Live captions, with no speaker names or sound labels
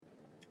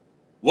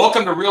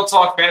Welcome to Real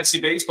Talk Fantasy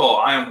Baseball.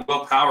 I am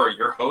Will Power,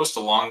 your host.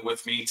 Along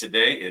with me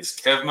today is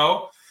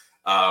Kevmo.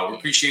 We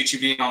appreciate you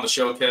being on the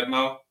show,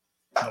 Kevmo.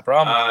 No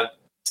problem.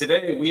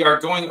 Today we are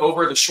going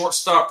over the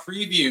shortstop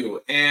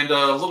preview. And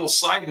a little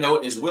side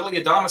note, is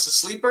Willy Adames a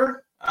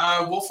sleeper?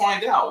 We'll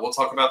find out. We'll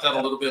talk about that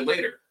a little bit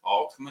later.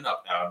 All coming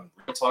up now on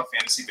Real Talk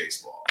Fantasy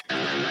Baseball.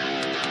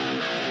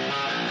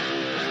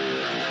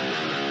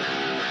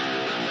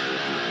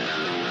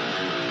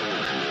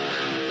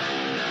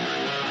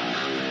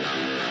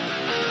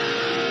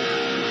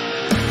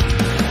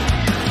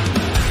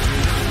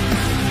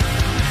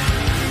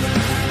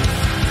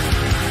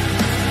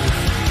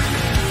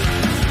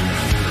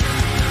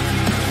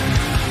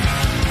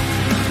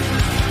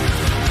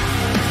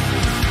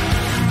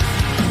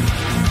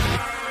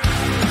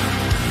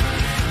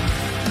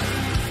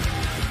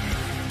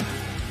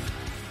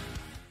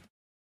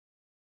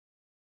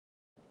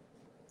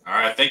 All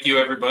right, thank you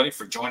everybody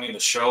for joining the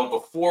show.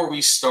 Before we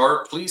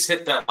start, please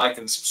hit that like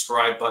and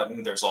subscribe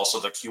button. There's also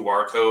the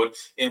QR code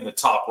in the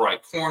top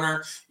right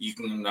corner. You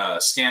can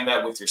scan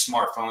that with your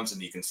smartphones,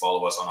 and you can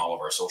follow us on all of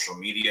our social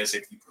medias.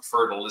 If you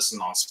prefer to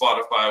listen on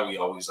Spotify, we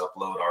always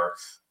upload our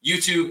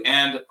YouTube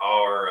and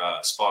our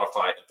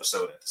Spotify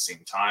episode at the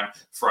same time,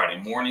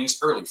 Friday mornings,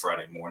 early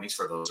Friday mornings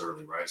for those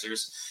early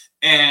risers.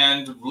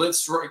 And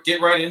let's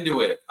get right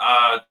into it.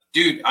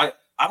 Dude, I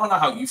don't know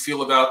how you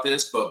feel about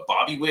this, but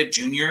Bobby Witt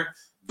Jr.,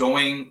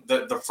 going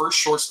the first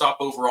shortstop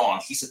overall,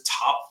 and he's a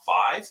top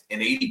 5 in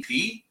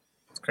ADP.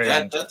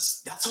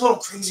 That's a little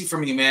crazy for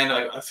me, man.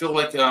 I feel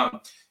like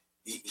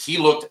he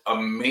looked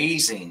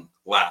amazing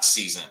last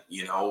season,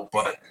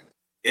 but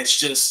it's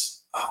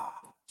just,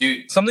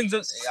 dude.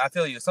 I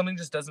feel you. Something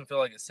just doesn't feel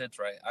like it sits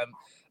right.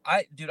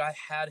 I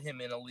had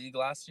him in a league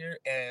last year,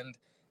 and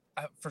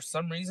for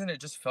some reason, it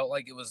just felt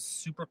like it was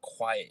super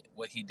quiet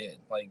what he did.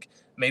 Like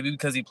maybe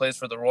because he plays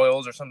for the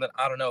Royals or something.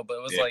 I don't know, but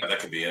it was that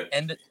could be it.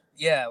 End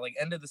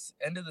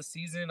of the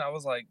season, I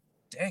was like,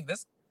 dang,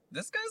 this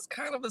guy's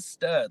kind of a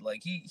stud.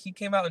 Like he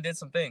came out and did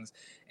some things,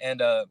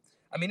 and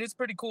it's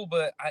pretty cool.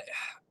 But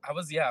I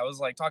was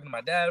like talking to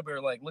my dad. We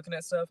were like looking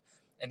at stuff,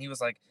 and he was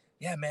like,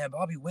 yeah, man,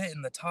 Bobby Witt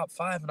in the top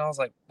 5, and I was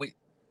like, wait,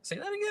 say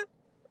that again.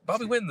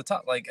 Bobby Witt in the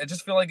top, I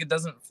just feel like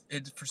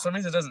for some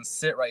reason it doesn't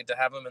sit right to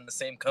have him in the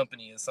same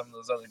company as some of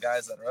those other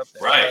guys that are up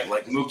there. Right,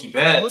 like Mookie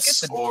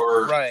Betts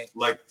or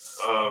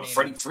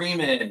Freddie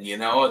Freeman,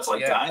 it's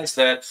like guys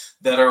that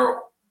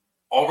are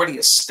already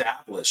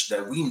established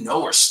that we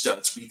know are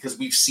studs because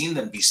we've seen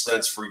them be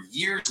studs for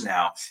years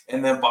now.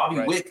 And then Bobby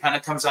Witt kind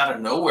of comes out of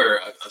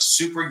nowhere, a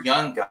super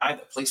young guy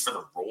that plays for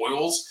the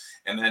Royals,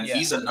 and then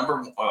he's a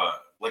number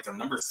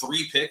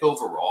 3 pick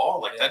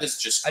overall. That is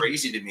just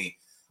crazy to me.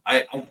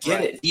 I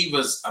get it. He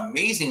was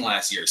amazing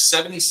last year.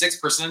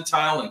 76th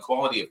percentile in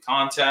quality of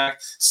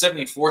contact,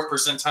 74th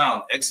percentile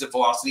in exit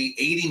velocity,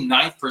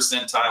 89th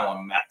percentile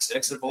on max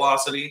exit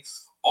velocity.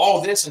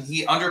 All this, and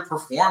he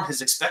underperformed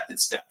his expected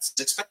stats.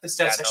 His expected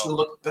stats actually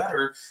look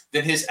better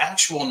than his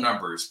actual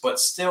numbers. But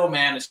still,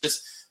 man, it's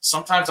just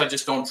sometimes I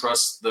just don't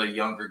trust the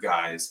younger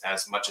guys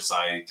as much as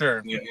I.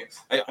 Sure.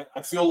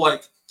 I feel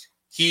like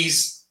he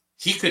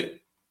could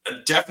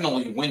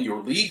definitely win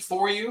your league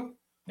for you.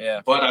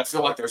 Yeah. But I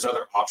feel like there's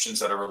other options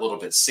that are a little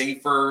bit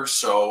safer.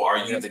 So are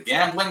you the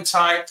gambling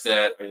type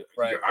that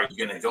are you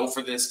going to go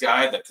for this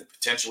guy that could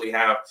potentially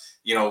have,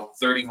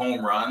 30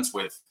 home runs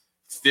with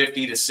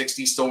 50 to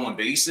 60 stolen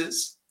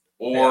bases?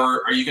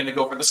 Or are you going to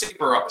go for the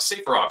safer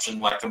option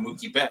like a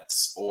Mookie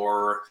Betts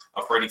or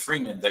a Freddie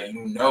Freeman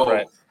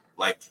that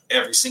like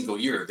every single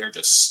year they're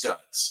just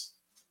studs?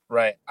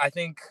 Right.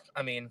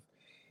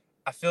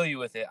 I feel you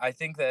with it. I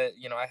think that,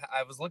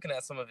 I was looking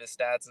at some of his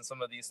stats and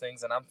some of these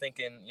things, and I'm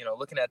thinking,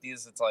 looking at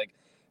these, it's like,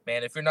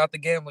 man, if you're not the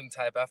gambling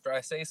type, after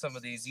I say some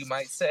of these, you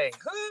might say,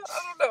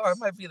 I don't know, I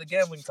might be the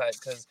gambling type,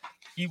 because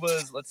he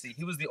was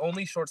the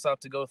only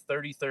shortstop to go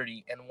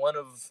 30-30, and one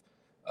of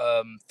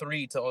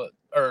three to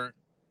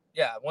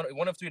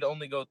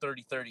only go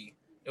 30-30,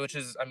 which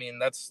is,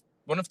 that's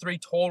one of 3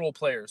 total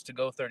players to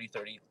go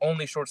 30-30,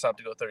 only shortstop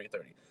to go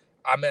 30-30.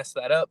 I messed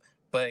that up,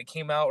 but it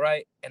came out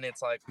right, and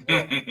it's like,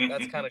 whoa,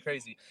 that's kind of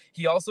crazy.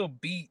 He also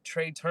beat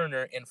Trey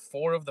Turner in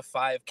 4 of the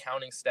 5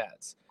 counting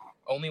stats.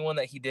 Only one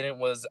that he didn't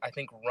was, I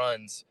think,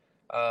 runs.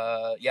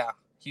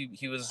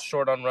 He was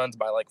short on runs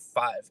by like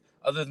 5.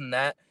 Other than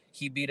that,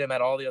 he beat him at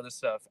all the other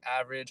stuff.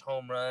 Average,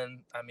 home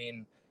run.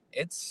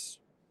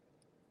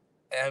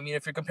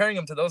 If you're comparing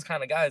him to those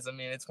kind of guys,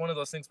 it's one of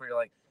those things where you're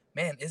like,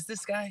 man, is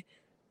this guy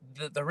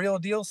the real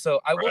deal?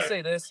 So I will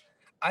say this.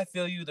 I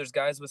feel you. There's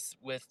guys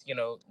with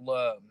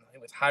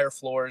higher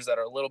floors that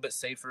are a little bit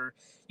safer.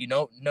 You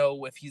don't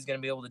know if he's going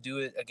to be able to do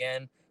it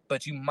again,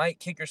 but you might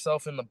kick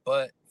yourself in the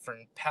butt for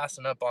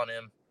passing up on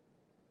him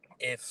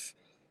if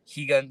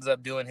he ends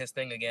up doing his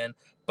thing again.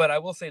 But I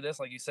will say this,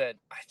 like you said,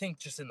 I think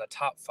just in the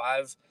top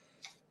 5,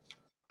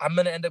 I'm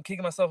going to end up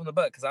kicking myself in the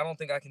butt because I don't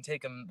think I can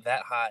take him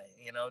that high.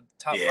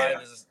 Top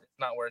 5 is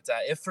not where it's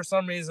at. If for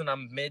some reason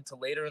I'm mid to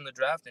later in the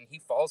draft and he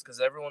falls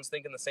because everyone's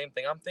thinking the same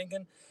thing I'm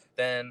thinking,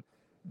 then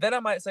I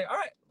might say, all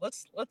right,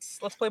 let's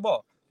play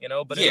ball.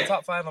 But in the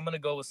top 5, I'm going to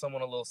go with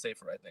someone a little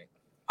safer, I think.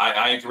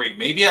 I agree.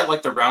 Maybe at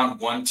like the round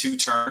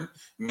 1-2 turn,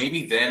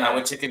 maybe then I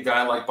would take a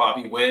guy like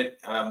Bobby Witt.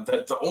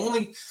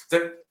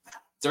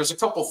 There's a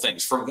couple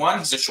things. For one,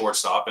 he's a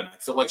shortstop, and I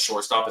feel like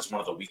shortstop is one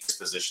of the weakest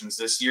positions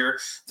this year.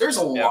 There's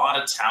a lot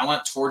of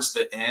talent towards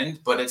the end,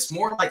 but it's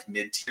more like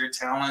mid-tier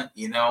talent.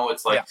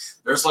 It's like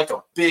there's like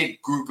a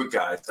big group of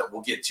guys that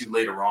we'll get to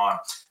later on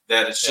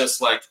that it's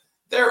just like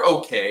they're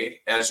okay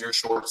as your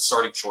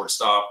starting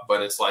shortstop,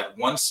 but it's like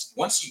once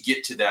you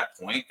get to that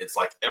point, it's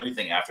like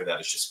everything after that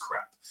is just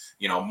crap.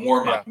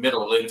 More like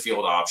middle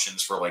infield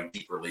options for like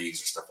deeper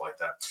leagues or stuff like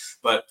that.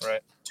 But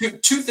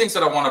two things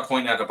that I want to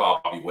point out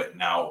about Bobby Witt.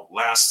 Now,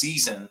 last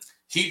season,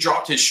 he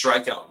dropped his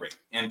strikeout rate.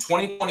 In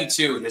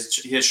 2022, his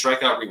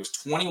strikeout rate was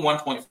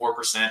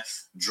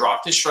 21.4%,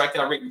 dropped his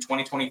strikeout rate in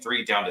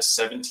 2023 down to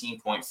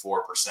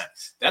 17.4%.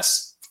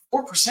 That's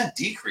 4%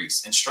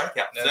 decrease in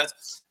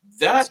strikeouts.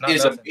 That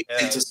is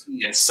amazing to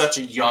see in such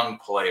a young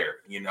player.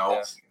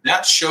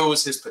 That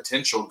shows his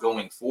potential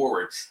going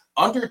forward.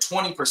 Under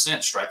 20%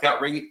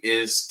 strikeout rate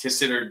is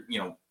considered,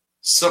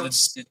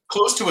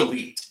 close to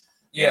elite.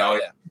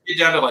 Get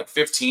down to like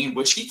 15,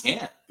 which he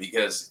can,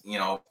 because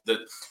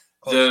the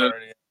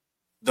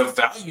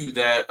value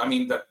that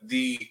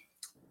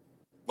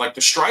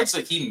the strides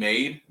that he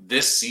made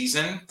this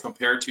season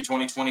compared to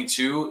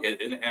 2022,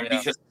 and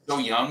because he's so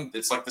young,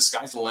 it's like the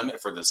sky's the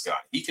limit for this guy.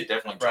 He could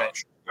definitely drop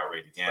strikeout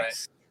rate again.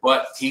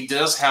 But he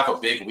does have a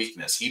big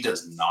weakness. He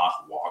does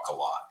not walk a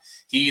lot.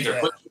 He either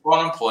puts the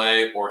ball in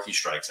play or he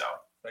strikes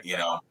out.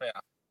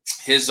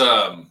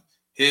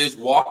 His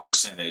walk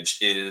percentage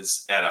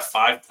is at a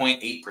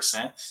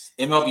 5.8%.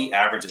 MLB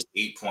average is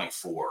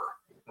 8.4.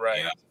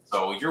 Right.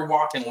 So you're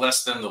walking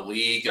less than the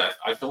league.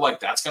 I feel like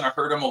that's going to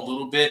hurt him a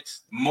little bit,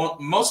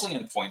 mostly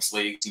in points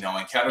leagues. In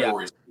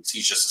categories,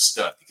 he's just a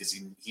stud because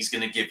he's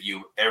going to give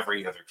you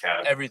every other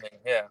category. Everything,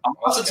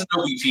 Unless it's an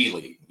OBP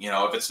league.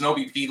 If it's an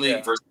OBP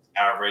league versus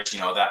average,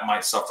 that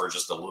might suffer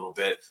just a little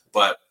bit.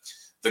 But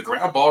the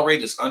ground ball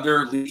rate is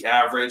under league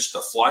average.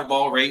 The fly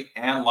ball rate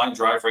and line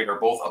drive rate are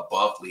both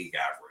above league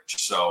average.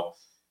 So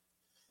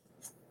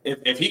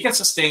if he can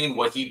sustain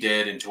what he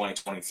did in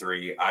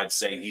 2023, I'd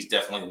say he's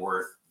definitely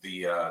worth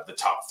the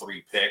top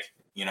 3 pick.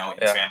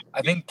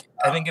 I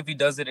think if he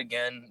does it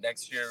again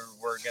next year,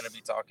 we're gonna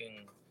be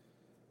talking,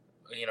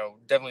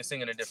 definitely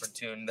singing a different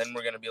tune. Then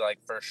we're gonna be like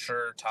for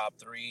sure top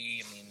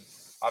 3. I mean,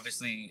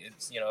 obviously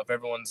it's if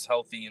everyone's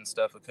healthy and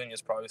stuff,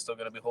 Acuna's probably still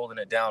gonna be holding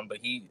it down, but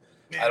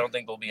I don't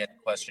think there'll be any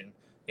question.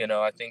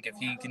 I think if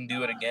he can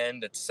do it again,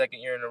 the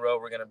second year in a row,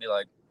 we're gonna be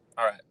like,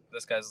 all right,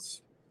 this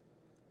guy's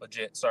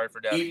legit. Sorry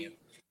for doubting you.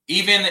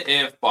 Even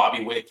if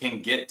Bobby Witt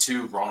can get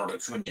to Ronald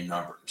Acuna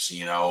numbers,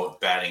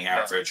 batting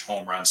average,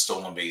 home runs,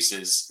 stolen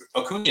bases,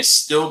 Acuna is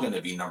still going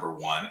to be number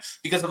 1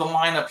 because of the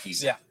lineup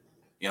he's in.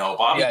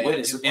 Bobby Witt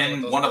is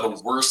in one of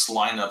the worst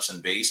lineups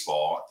in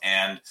baseball,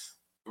 and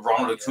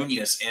Ronald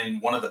Acuna is in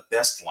one of the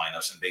best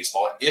lineups in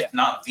baseball, if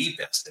not the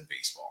best in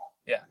baseball.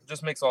 Yeah,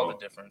 just makes all the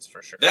difference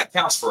for sure. That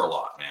counts for a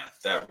lot, man.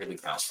 That really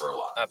counts for a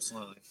lot.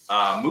 Absolutely.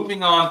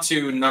 Moving on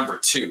to number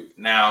 2.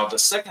 Now, the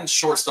second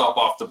shortstop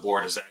off the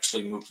board is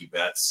actually Mookie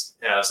Betts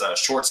as a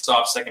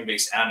shortstop, second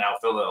base, and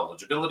outfield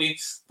eligibility.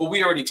 But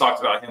we already talked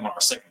about him on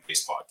our second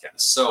base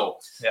podcast. So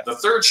the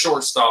third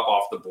shortstop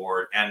off the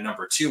board and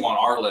number 2 on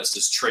our list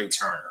is Trey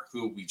Turner,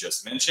 who we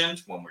just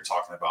mentioned when we're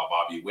talking about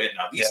Bobby Witt.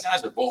 Now, these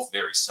guys are both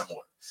very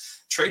similar.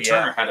 Trey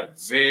Turner had a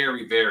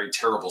very, very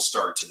terrible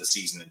start to the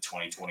season in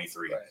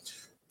 2023.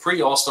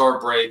 Pre-All-Star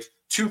break,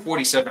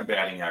 247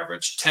 batting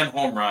average, 10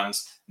 home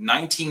runs,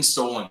 19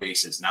 stolen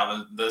bases.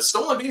 Now, the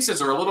stolen bases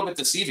are a little bit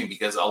deceiving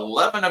because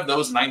 11 of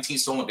those 19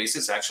 stolen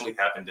bases actually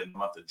happened in the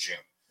month of June.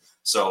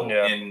 So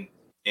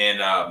in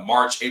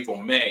March, April,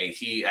 May,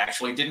 he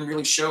actually didn't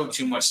really show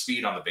too much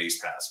speed on the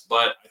base pass.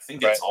 But I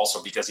think it's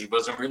also because he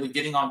wasn't really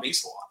getting on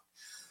base a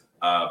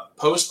lot.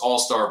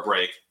 Post-All-Star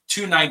break,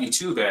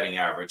 292 batting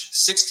average,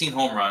 16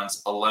 home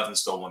runs, 11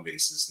 stolen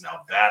bases.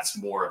 Now, that's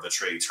more of the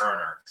Trey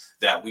Turner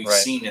that we've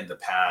seen in the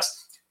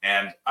past.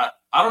 And I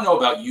don't know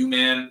about you,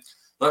 man.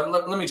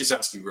 Let me just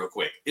ask you real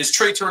quick. Is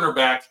Trey Turner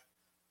back?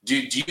 Do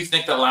you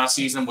think that last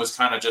season was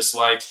kind of just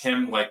like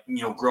him,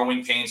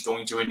 growing pains,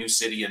 going to a new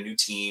city, a new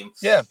team?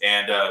 Yeah.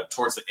 And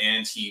towards the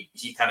end, he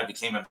kind of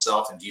became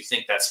himself. And do you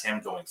think that's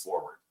him going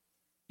forward?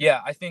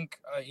 Yeah, I think,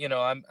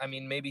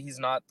 maybe he's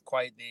not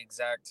quite the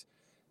exact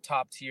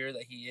top tier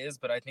that he is,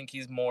 but I think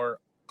he's more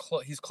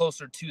he's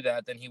closer to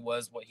that than he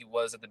was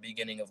at the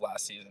beginning of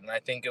last season. And I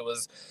think it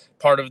was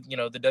part of the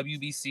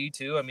WBC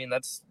too. I mean,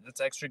 that's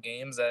extra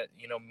games that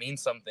mean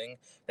something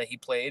that he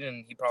played,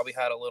 and he probably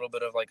had a little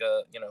bit of like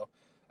a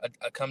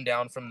come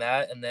down from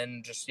that, and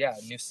then just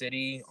new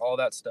city, all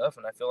that stuff.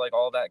 And I feel like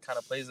all that kind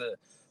of plays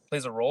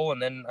a role.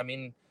 And then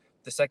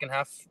the second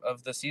half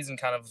of the season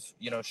kind of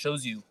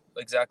shows you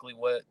exactly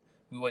what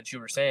you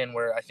were saying,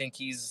 where I think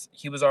he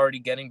was already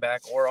getting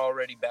back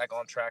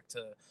on track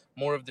to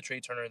more of the Trey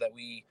Turner that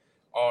we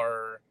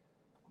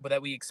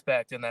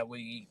expect and that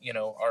we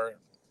are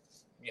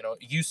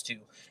used to.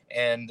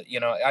 And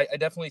I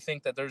definitely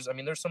think that there's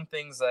some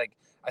things like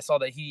I saw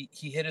that he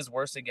hit his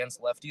worst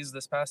against lefties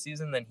this past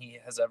season than he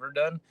has ever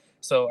done.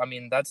 So I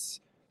mean, that's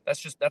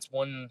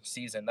one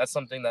season. That's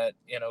something that,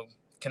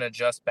 can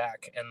adjust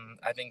back, and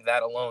I think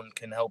that alone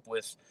can help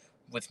with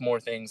more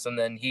things. And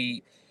then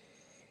he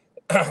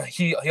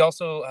he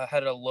also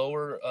had a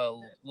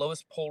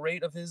lowest pull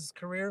rate of his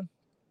career,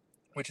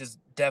 which is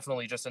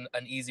definitely just an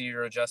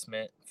easier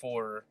adjustment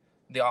for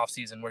the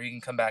offseason, where he can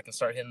come back and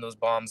start hitting those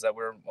bombs that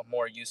we're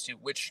more used to,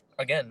 which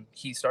again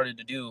he started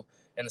to do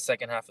in the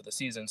second half of the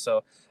season.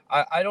 So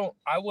I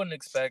wouldn't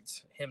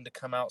expect him to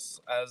come out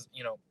as,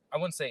 I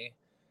wouldn't say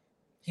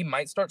he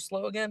might start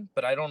slow again,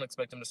 but I don't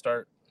expect him to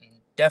start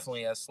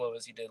definitely as slow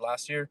as he did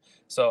last year.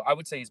 So I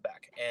would say he's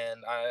back,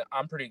 and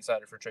I'm pretty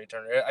excited for Trey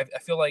Turner. I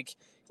feel like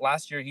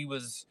last year he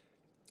was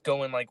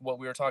going like what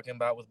we were talking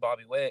about with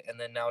Bobby Witt, and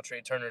then now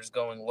Trey Turner's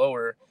going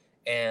lower,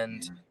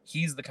 and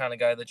he's the kind of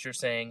guy that you're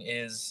saying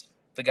is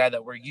the guy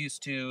that we're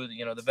used to,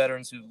 the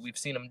veterans who we've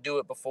seen him do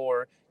it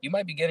before. You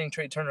might be getting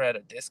Trey Turner at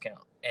a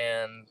discount,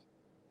 and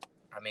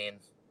I mean,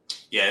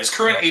 yeah, his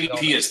current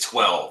ADP is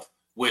 12,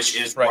 which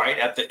is right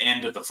at the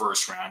end of the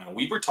first round. And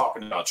we were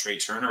talking about Trey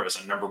Turner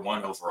as a number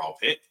 1 overall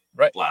pick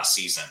last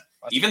season,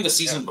 even the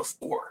season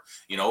before,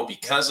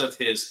 because of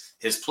his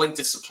plate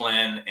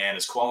discipline and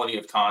his quality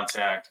of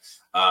contact,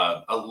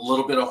 a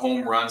little bit of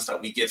home runs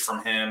that we get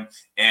from him,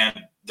 and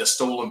the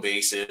stolen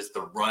bases,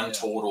 the run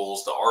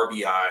totals, the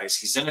RBIs.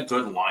 He's in a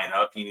good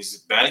lineup. He's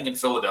batting in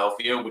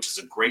Philadelphia, which is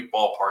a great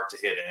ballpark to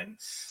hit in.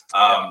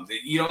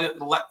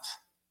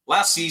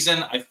 Last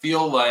season, I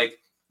feel like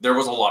there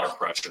was a lot of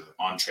pressure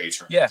on Trey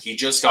Turner. Yeah, he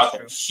just got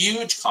a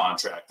huge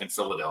contract in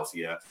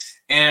Philadelphia,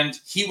 and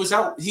he was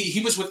out.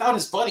 He was without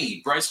his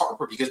buddy Bryce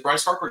Harper, because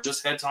Bryce Harper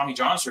just had Tommy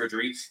John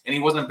surgery and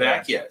he wasn't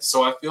back yet.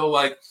 So I feel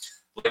like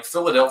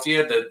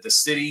Philadelphia, the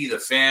city, the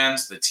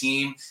fans, the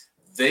team,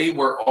 they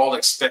were all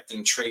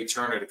expecting Trey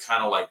Turner to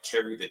kind of like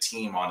carry the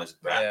team on his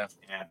back. Yeah.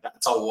 And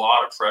that's a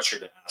lot of pressure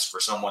to ask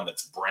for someone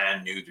that's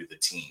brand new to the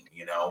team,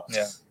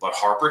 Yeah. But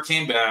Harper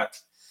came back.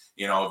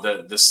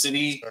 The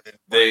city,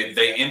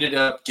 they ended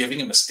up giving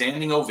him a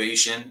standing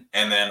ovation,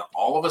 and then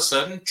all of a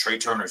sudden, Trey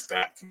Turner's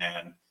back,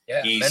 man.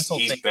 Yeah,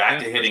 he's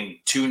back to hitting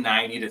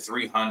 290 to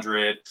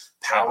 300.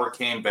 Power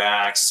came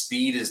back.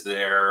 Speed is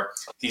there.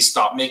 He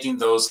stopped making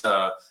those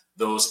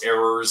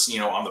errors,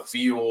 on the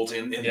field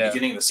in the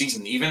beginning of the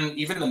season. Even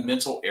the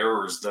mental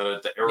errors,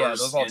 the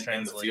errors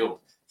in the field.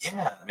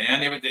 Yeah,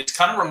 man. It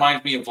kind of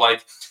reminds me of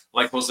like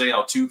Jose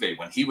Altuve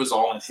when he was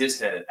all in his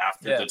head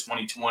after the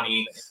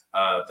 2020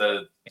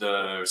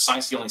 the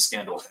sign stealing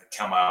scandal had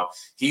come out.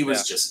 He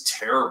was just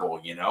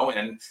terrible,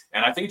 and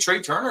I think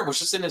Trey Turner was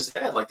just in his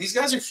head. Like, these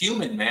guys are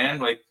human, man.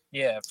 Like,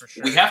 yeah, for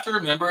sure. We have to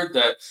remember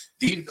that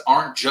these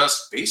aren't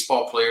just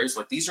baseball players.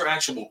 Like, these are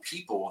actual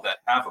people that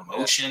have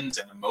emotions,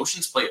 and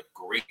emotions play a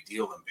great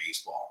deal in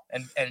baseball.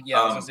 And I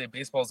was gonna say,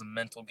 baseball is a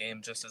mental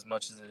game just as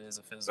much as it is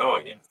a physical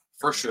game.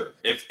 For sure.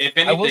 If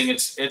anything,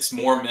 it's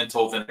more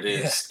mental than it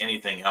is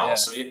anything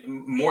else. Yeah.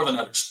 More than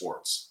other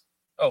sports.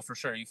 Oh, for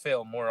sure. You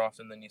fail more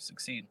often than you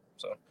succeed.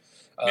 So,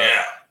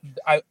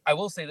 I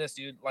will say this,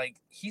 dude. Like,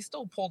 he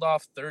still pulled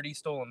off 30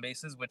 stolen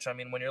bases, which, I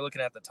mean, when you're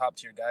looking at the top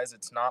tier guys,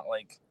 it's not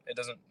like it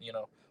doesn't,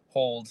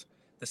 hold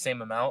the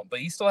same amount.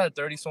 But he still had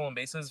 30 stolen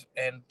bases,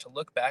 and to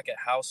look back at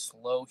how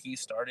slow he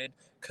started,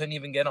 couldn't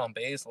even get on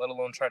base, let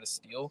alone try to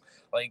steal.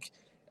 Like,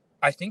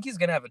 I think he's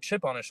gonna have a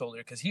chip on his shoulder,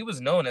 because he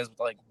was known as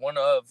like one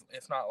of,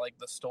 if not like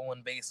the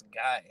stolen base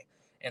guy.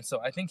 And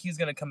so I think he's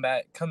gonna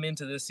come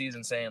into this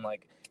season saying,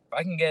 like, if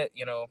I can get,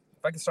 if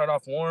I can start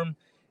off warm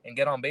and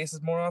get on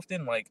bases more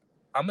often, like,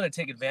 I'm gonna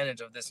take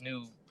advantage of this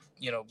new,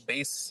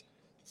 base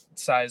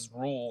size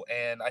rule.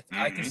 And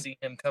I can see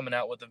him coming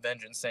out with a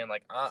vengeance, saying,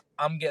 like,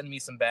 I'm getting me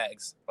some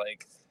bags.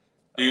 Like,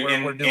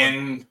 we're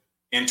doing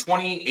in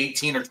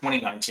 2018 or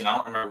 2019, I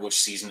don't remember which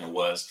season it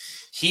was.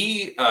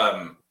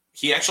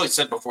 He actually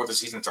said before the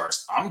season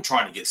starts, I'm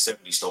trying to get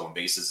 70 stolen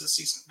bases this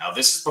season. Now,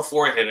 this is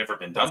before it had ever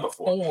been done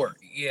before.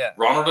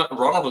 Ronald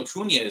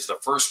Acuna is the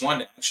first one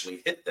to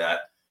actually hit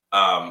that,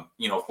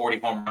 40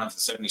 home runs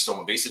and 70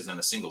 stolen bases in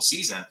a single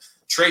season.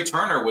 Trey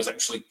Turner was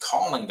actually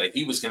calling that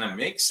he was going to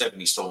make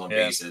 70 stolen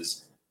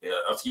bases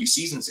a few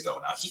seasons ago.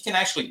 Now, he can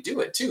actually do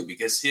it too,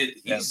 because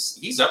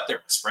he's up there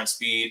with sprint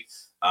speed.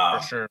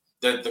 For sure.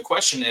 The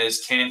question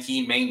is, can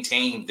he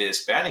maintain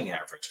this batting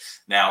average?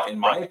 Now, in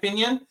my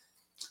opinion,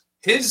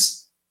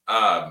 his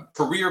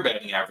career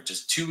batting average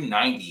is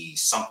 290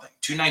 something,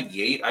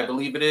 298, I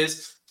believe it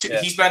is.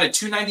 He's batted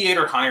 298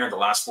 or higher in the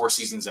last 4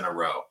 seasons in a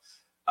row.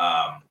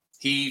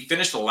 He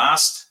finished the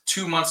last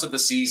 2 months of the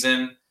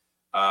season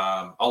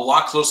a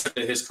lot closer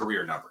to his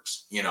career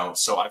numbers.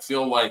 So I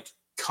feel like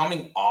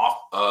coming off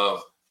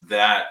of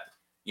that,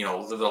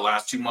 the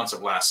last 2 months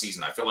of last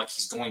season, I feel like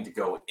he's going to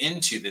go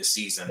into this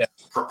season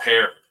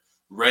prepared,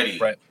 ready,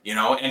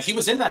 and he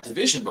was in that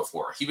division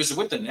before. He was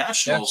with the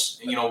Nationals,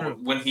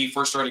 when he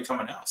first started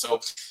coming out.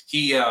 So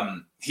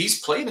he's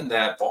played in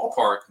that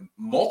ballpark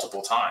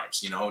multiple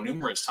times,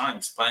 numerous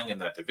times playing in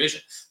that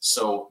division.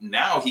 So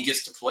now he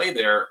gets to play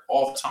there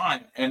all the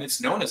time, and it's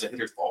known as a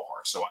hitter's ballpark.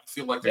 ballpark. So I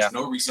feel like there's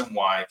no reason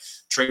why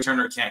Trey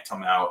Turner can't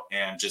come out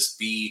and just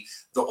be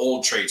the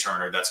old Trey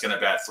Turner that's going to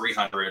bat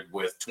 300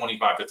 with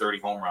 25 to 30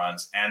 home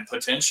runs and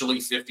potentially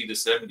 50 to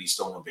 70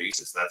 stolen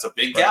bases. That's a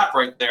big gap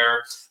right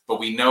there. But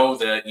we know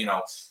that, you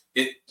know,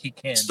 he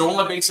can.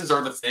 Stolen bases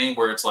are the thing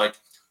where it's like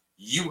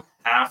you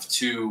have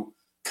to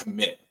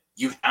commit.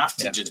 You have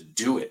to just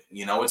do it.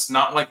 You know, it's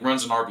not like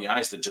runs and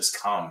RBIs that just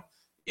come.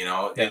 You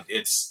know,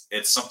 it's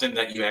something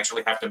that you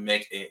actually have to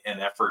make an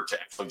effort to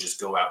actually just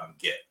go out and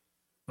get.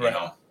 You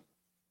know,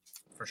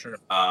 for sure.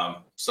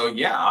 So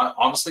yeah,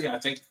 honestly, I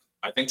think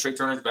Trey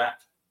Turner's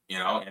back. You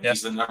know, and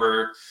he's the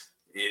number.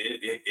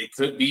 It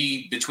could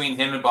be between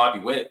him and Bobby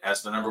Witt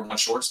as the number one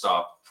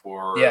shortstop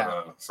for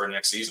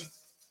next season.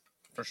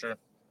 For sure,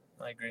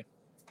 I agree.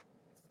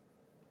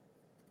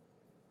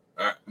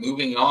 All right,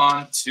 moving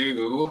on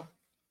to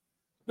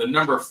the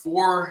number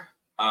 4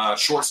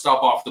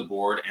 shortstop off the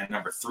board and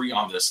number 3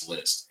 on this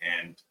list.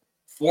 And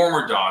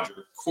former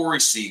Dodger,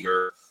 Corey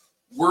Seager,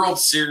 World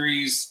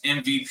Series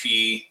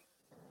MVP.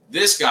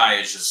 This guy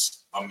is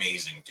just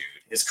amazing, dude.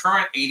 His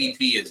current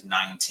ADP is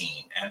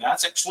 19, and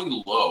that's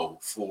actually low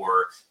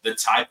for the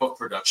type of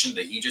production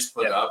that he just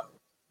put up.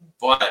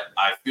 But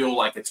I feel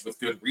like it's with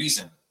good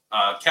reason.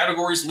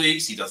 Categories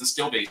leagues, he doesn't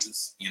steal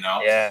bases, you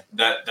know.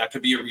 That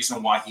could be a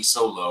reason why he's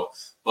so low.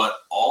 But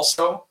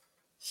also,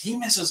 he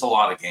misses a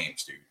lot of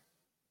games, dude.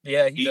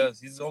 Yeah, he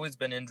does. He's always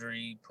been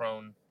injury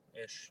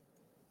prone-ish.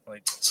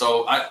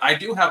 So I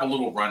do have a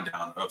little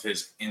rundown of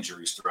his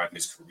injuries throughout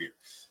his career.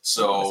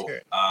 So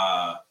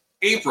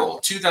April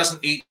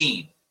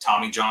 2018,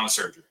 Tommy John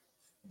surgery.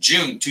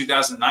 June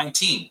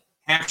 2019,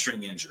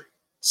 hamstring injury.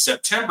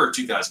 September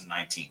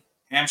 2019,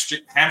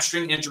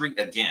 hamstring injury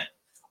again.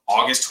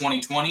 August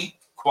 2020,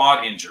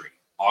 quad injury.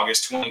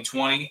 August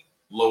 2020,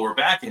 lower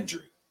back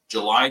injury.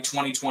 July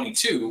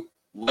 2022,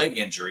 leg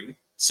injury.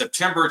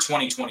 September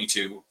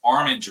 2022,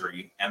 arm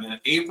injury. And then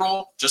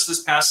April, just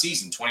this past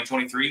season,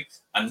 2023,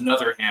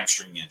 another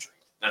hamstring injury.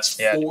 That's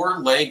 4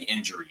 leg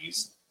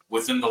injuries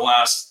within the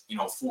last,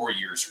 4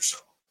 years or so.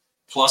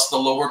 Plus the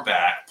lower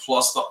back,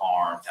 plus the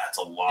arm. That's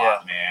a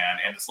lot, man.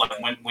 And it's like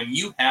when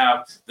you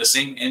have the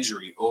same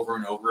injury over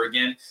and over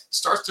again, it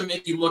starts to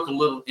make you look a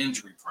little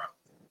injury prone.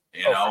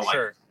 You know,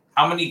 like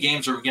how many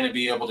games are we going to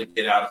be able to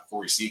get out of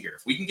Corey Seager?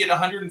 If we can get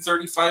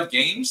 135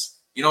 games,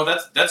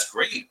 that's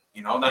great.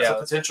 That's a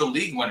potential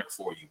league winner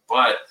for you.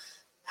 But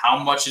how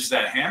much is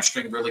that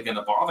hamstring really going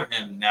to bother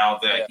him now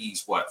that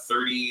he's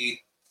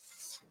 30?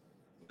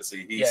 Let's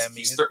see,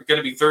 he's going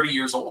to be 30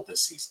 years old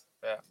this season.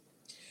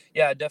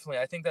 Yeah, definitely.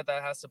 I think that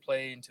has to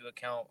play into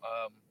account.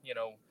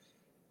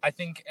 I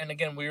think, and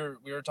again, we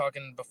were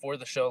talking before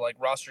the show, like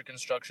roster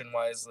construction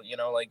wise,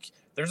 like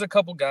there's a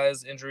couple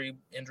guys injury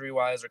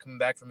wise or coming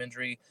back from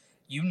injury.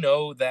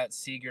 That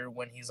Seager,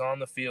 when he's on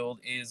the field,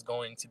 is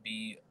going to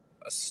be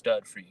a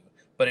stud for you.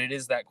 But it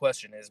is that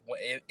question is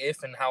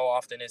if and how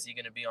often is he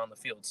going to be on the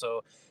field?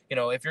 So,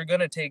 if you're going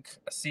to take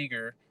a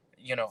Seager,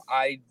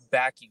 I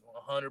back you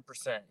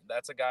 100%.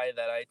 That's a guy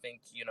that I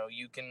think, you're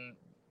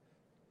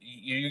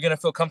going to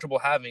feel comfortable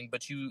having,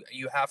 but you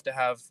have to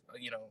have,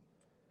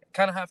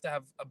 kind of have to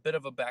have a bit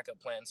of a backup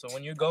plan. So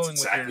when you're going with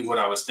exactly what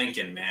I was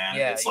thinking, man.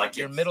 Yeah, it's like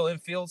your middle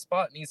infield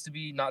spot needs to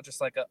be not just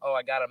like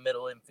I got a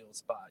middle infield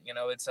spot.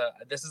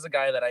 This is a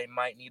guy that I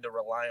might need to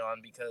rely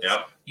on because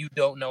you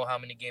don't know how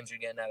many games you're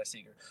getting out of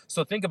Seager.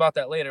 So think about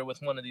that later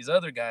with one of these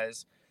other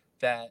guys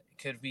that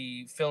could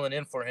be filling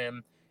in for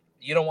him.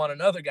 You don't want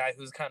another guy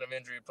who's kind of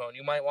injury prone.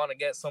 You might want to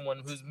get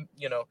someone who's,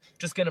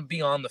 just going to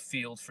be on the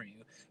field for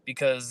you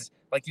because,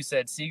 like you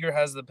said, Seager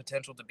has the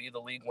potential to be the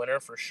league winner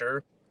for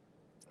sure.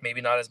 Maybe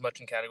not as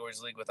much in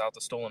categories league without the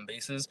stolen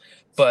bases.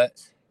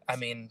 But, I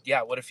mean,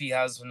 what if he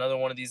has another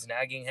one of these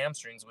nagging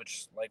hamstrings,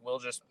 which, like Will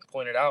just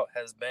pointed out,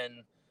 has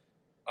been,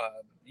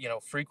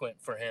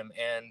 frequent for him.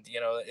 And,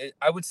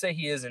 I would say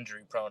he is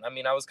injury prone. I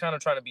mean, I was kind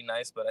of trying to be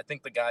nice, but I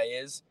think the guy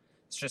is.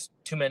 It's just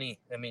too many.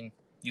 I mean,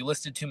 you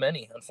listed too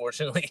many,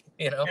 unfortunately,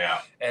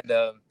 Yeah. And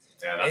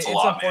that's a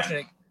lot,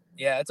 unfortunate. Man.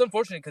 Yeah, it's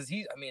unfortunate because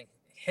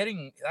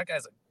hitting, that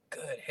guy's a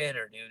good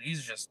hitter, dude.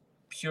 He's just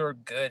pure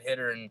good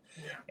hitter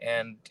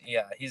and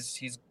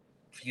he's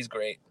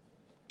great.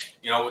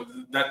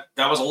 That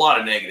was a lot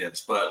of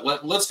negatives, but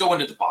let's go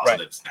into the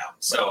positives now.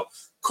 So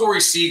Corey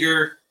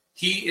Seager,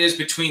 he is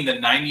between the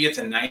 90th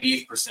and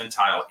 98th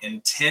percentile in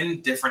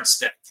 10 different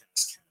stat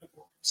test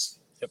categories.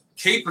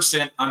 K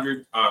percentage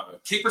under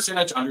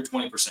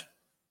 20%,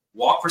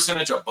 walk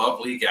percentage above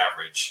league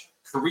average,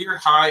 career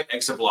high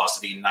exit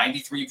velocity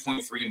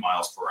 93.3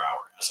 miles per hour.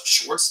 As a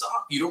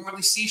shortstop, you don't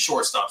really see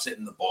shortstops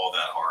hitting the ball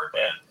that hard,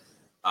 man.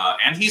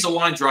 And he's a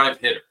line drive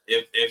hitter.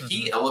 If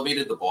he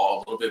elevated the ball a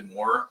little bit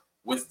more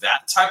with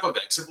that type of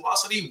exit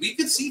velocity, we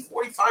could see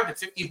 45 to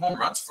 50 home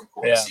runs from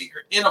Corey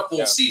Seager in a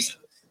full season.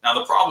 Now,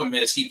 the problem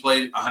is he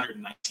played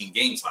 119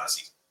 games last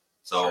season.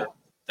 So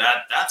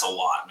that's a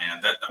lot,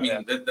 man.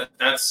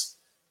 That's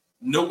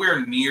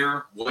nowhere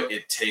near what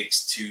it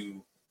takes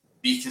to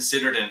be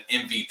considered an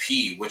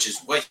MVP, which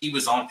is what he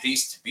was on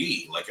pace to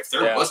be. Like, if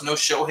there was no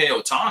Shohei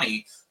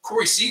Ohtani,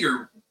 Corey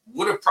Seager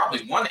would have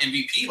probably won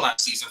MVP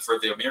last season for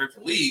the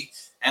American League,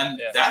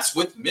 and that's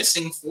with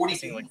missing 40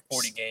 games. Like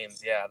 40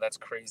 games. Yeah, that's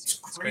crazy. It's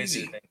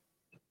crazy to think.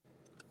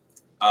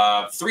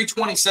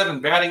 327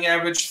 batting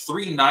average,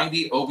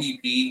 390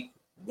 OBP,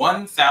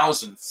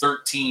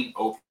 1,013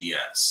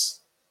 OPS.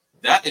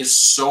 That is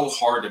so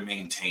hard to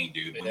maintain,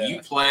 dude. When you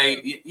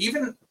play,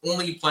 even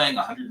only playing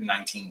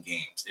 119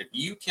 games, if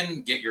you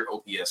can get your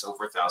OPS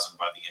over 1,000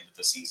 by the end of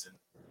the season,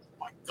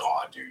 my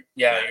God, dude.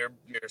 Yeah,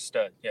 you're a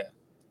stud. Yeah.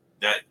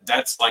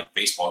 That's like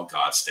baseball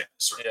god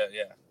status. Right?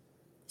 Yeah.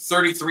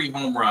 33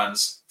 home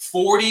runs,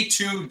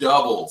 42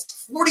 doubles.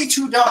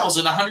 42 doubles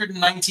in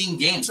 119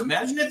 games.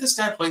 Imagine if this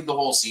guy played the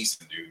whole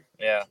season, dude.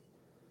 Yeah.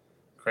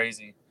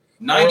 Crazy.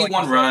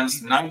 91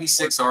 runs,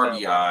 96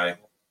 RBI.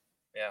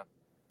 Yeah.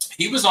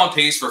 He was on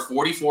pace for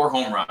 44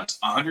 home runs,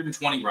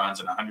 120 runs,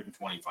 and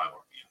 125 RBI.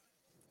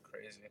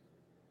 Crazy.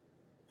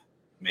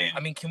 Man.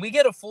 I mean, can we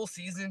get a full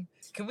season?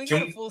 Can we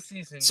get a full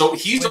season? So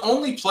he's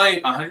only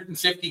played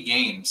 150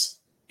 games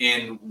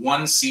in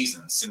one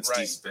season since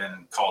he's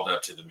been called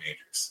up to the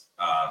majors.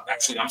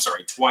 Actually, I'm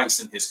sorry, twice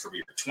in his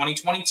career,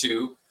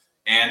 2022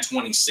 and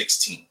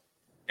 2016.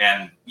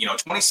 And,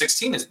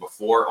 2016 is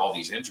before all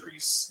these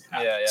injuries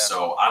happened. Yeah.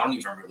 So I don't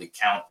even really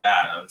count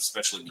that,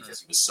 especially because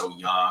he was so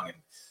young and,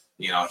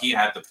 he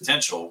had the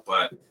potential.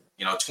 But,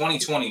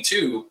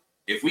 2022,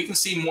 if we can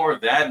see more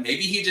of that,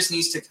 maybe he just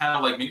needs to kind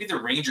of maybe the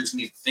Rangers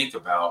need to think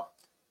about,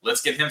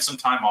 let's get him some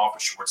time off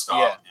of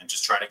shortstop and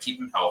just try to keep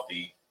him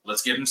healthy.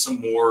 Let's give him some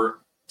more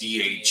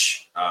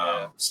DH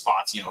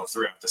spots,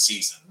 throughout the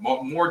season,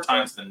 more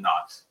times than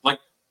not,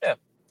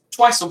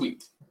 twice a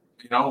week.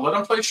 Let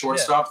him play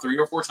shortstop 3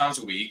 or 4 times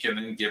a week, and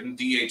then give him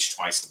DH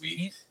twice a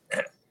week.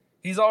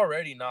 He's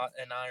already not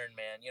an Iron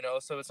Man,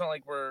 so it's not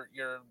like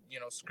you're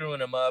screwing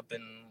him up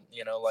and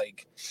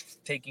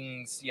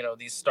taking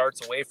these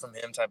starts away from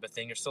him type of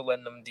thing. You're still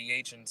letting him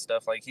DH and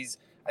stuff. I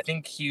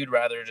think he'd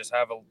rather just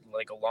have a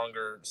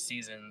longer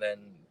season than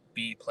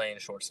be playing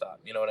shortstop.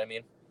 You know what I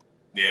mean?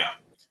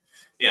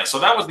 Yeah, so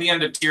that was the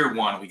end of Tier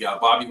 1. We got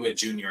Bobby Witt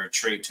Jr.,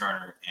 Trey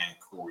Turner, and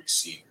Corey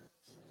Seager.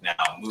 Now,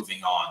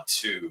 moving on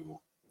to,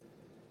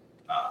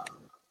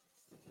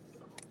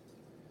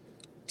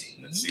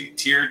 let's see,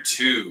 Tier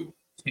 2.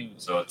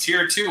 So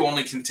Tier 2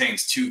 only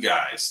contains 2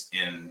 guys,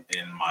 in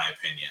my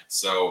opinion.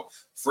 So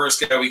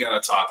first guy we got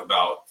to talk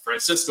about,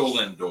 Francisco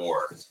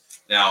Lindor.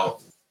 Now,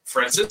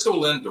 Francisco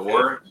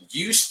Lindor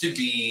used to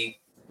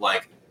be,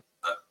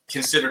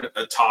 considered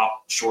a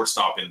top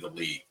shortstop in the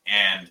league.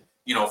 And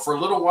for a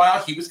little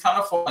while, he was kind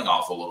of falling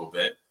off a little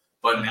bit,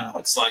 but now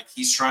it's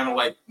he's trying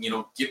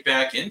to get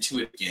back into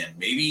it again.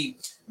 Maybe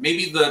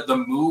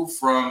the move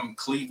from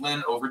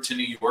Cleveland over to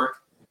New York,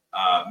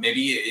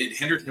 maybe it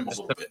hindered him a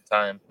little bit.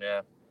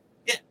 Yeah.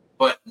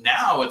 But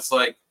now it's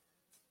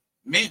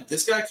man,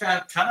 this guy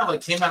kind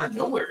of came out of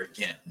nowhere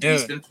again. Dude,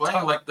 he's been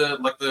playing like the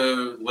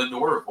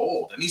Lindor of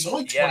old, and he's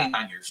only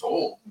 29 years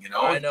old.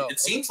 I know. It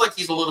seems like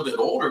he's a little bit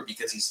older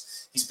because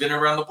he's been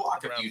around the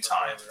block a few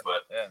times,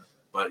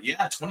 But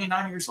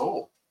 29 years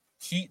old.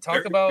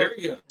 Talk about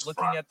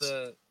looking at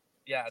the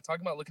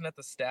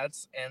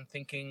stats and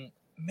thinking,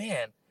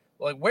 man,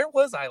 where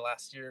was I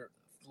last year?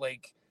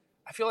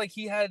 I feel like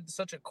he had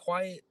such a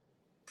quiet,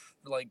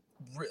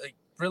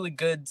 really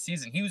good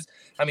season. He was,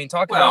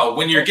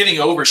 when you're getting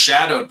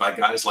overshadowed by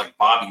guys like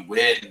Bobby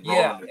Witt and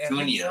Ronald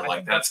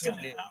Acuna, that's going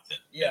to happen.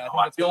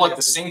 I feel like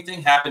the same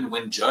thing happened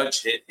when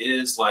Judge hit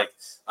his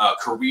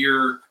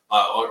career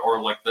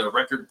or the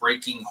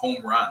record-breaking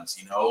home runs.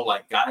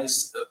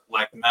 Guys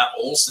like Matt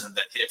Olson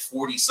that hit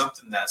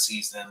 40-something that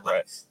season,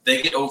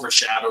 they get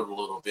overshadowed a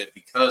little bit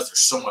because there's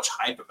so much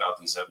hype about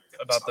these other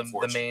guys. About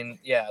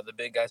the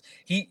big guys.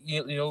 He,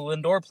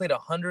 Lindor played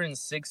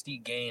 160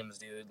 games,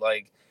 dude.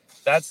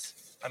 That's.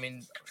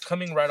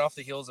 Coming right off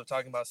the heels of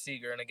talking about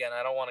Seager, and again,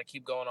 I don't want to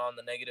keep going on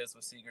the negatives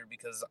with Seager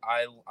because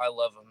I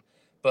love him,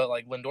 but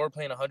Lindor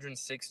playing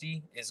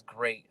 160 is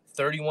great.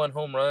 31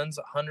 home runs,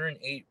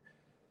 108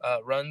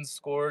 runs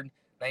scored,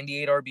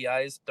 98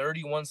 RBIs,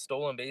 31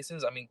 stolen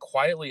bases.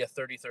 Quietly a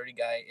 30-30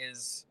 guy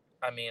is.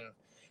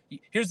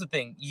 Here's the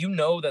thing: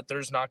 that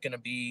there's not going to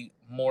be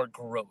more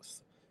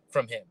growth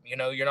from him.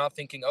 You're not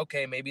thinking,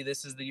 okay, maybe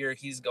this is the year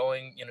he's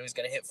going. He's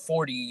going to hit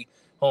 40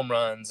 home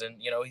runs,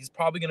 and he's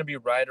probably going to be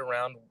right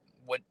around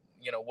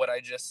what I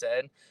just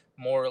said,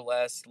 more or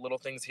less, little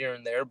things here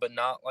and there, but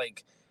not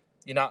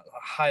you're not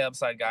a high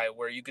upside guy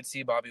where you could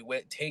see Bobby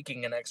Witt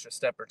taking an extra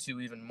step or two,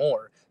 even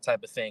more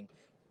type of thing.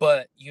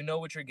 But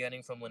what you're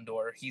getting from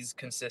Lindor. He's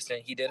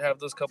consistent. He did have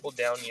those couple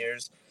down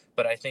years,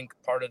 but I think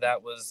part of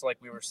that was, like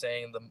we were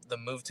saying, the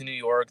move to New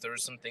York. There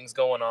was some things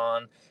going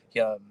on,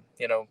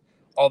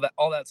 all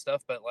that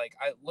stuff. But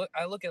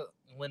I look at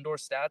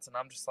Lindor's stats and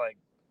I'm just like,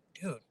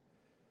 dude,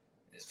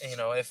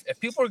 if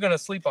people are gonna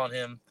sleep on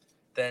him,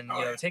 then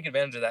take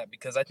advantage of that,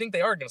 because I think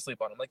they are gonna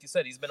sleep on him. Like you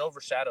said, he's been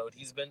overshadowed.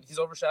 He's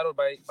overshadowed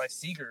by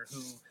Seager,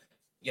 who,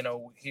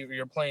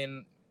 you're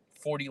playing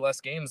 40 less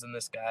games than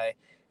this guy,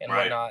 and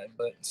whatnot.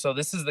 But so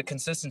this is the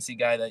consistency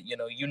guy that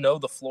you know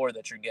the floor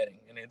that you're getting,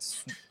 and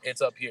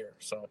it's up here.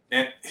 So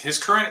and his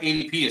current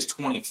ADP is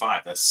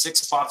 25. That's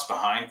 6 spots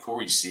behind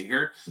Corey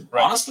Seager.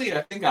 Right. Honestly,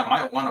 I think I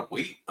might want to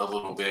wait a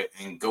little bit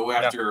and go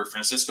after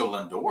Francisco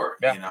Lindor.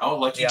 You know,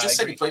 like you just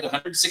said, he played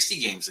 160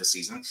 games this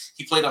season.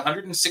 He played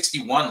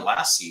 161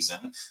 last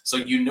season, so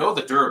you know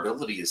the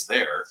durability is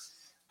there.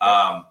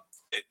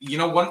 You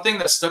know, one thing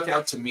that stuck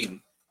out to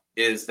me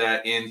is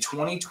that in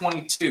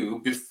 2022,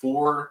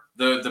 before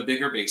the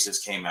bigger bases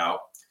came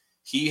out,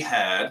 he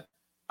had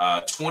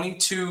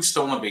 22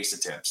 stolen base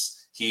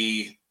attempts.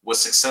 He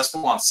was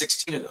successful on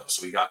 16 of those,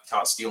 so he got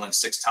caught stealing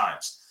 6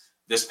 times.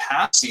 This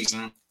past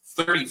season,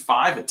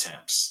 35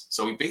 attempts.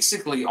 So he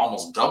basically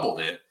almost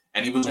doubled it,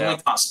 and he was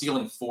only caught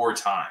stealing 4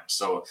 times.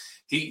 So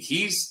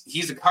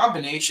he's a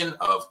combination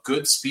of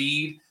good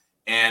speed,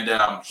 and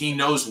he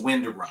knows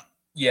when to run.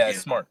 Yeah,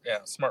 smart. Yeah,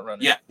 smart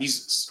runner. Yeah,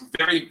 he's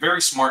very,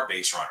 very smart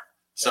base runner.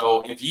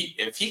 So if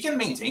he can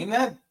maintain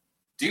that,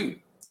 dude,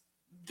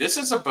 this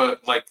is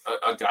about like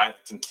a guy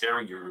that can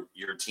carry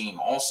your team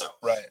also.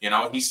 Right. You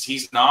know,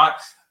 he's not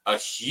a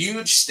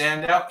huge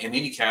standout in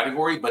any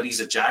category, but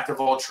he's a jack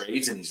of all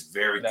trades, and he's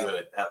very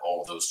good at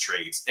all those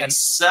trades,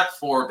 except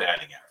for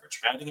batting average.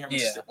 Batting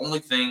average is the only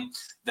thing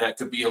that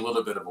could be a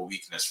little bit of a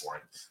weakness for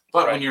him.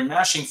 But when you're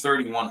mashing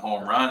 31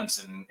 home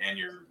runs and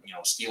you're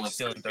stealing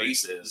 30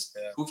 bases,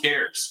 who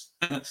cares?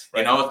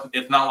 You know,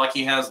 it's not like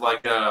he has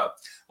like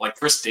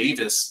Chris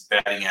Davis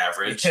batting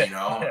average. You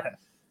know.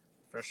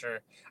 For sure.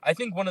 I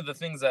think one of the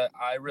things that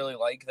I really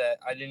like that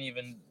I didn't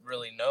even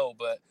really know,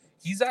 but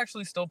he's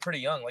actually still pretty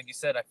young. Like you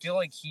said, I feel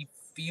like he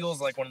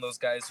feels like one of those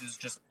guys who's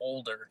just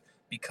older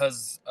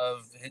because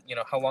of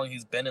how long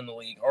he's been in the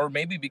league, or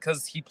maybe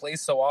because he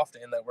plays so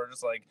often that we're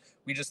just like,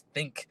 we just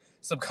think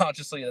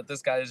subconsciously that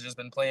this guy has just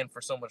been playing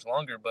for so much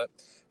longer. But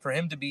for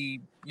him to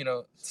be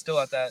still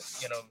at that,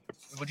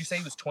 would you say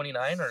he was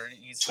 29 or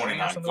he's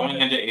 29 going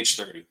into age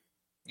 30?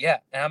 Yeah,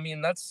 I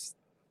mean that's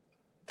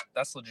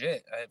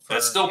legit.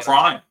 That's still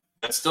prime.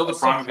 That's still the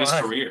prime of his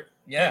career.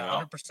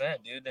 Yeah, 100%,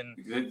 dude.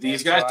 And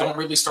these guys don't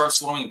really start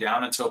slowing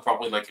down until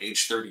probably like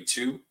age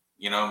 32.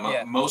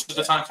 Most of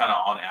the time, kind of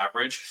on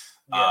average.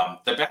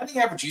 The batting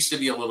average used to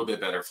be a little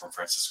bit better from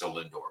Francisco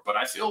Lindor, but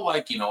I feel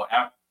like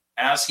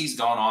as he's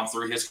gone on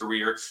through his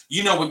career,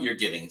 you know what you're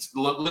getting.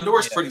 Lindor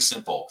is pretty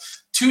simple: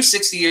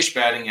 260-ish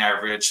batting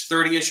average,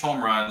 30-ish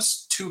home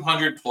runs,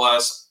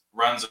 200+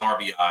 runs and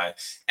RBI.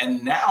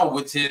 And now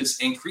with his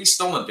increased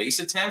stolen base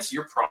attempts,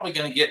 you're probably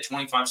going to get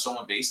 25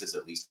 stolen bases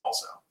at least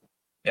also.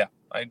 Yeah,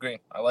 I agree.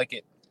 I like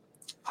it.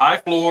 High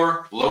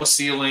floor, low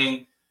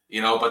ceiling,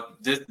 but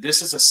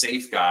this is a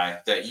safe guy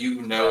that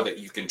that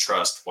you can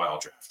trust while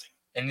drafting.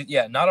 And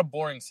not a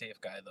boring safe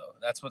guy though.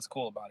 That's what's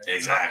cool about it.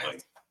 Exactly.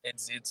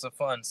 It's a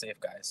fun safe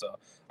guy. So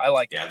I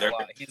like him a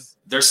lot.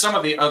 There's some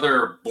of the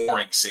other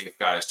boring safe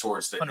guys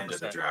towards the 100%. End of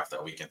the draft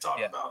that we can talk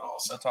about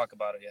also. We'll talk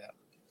about it,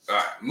 All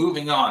right,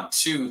 moving on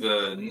to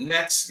the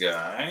next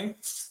guy,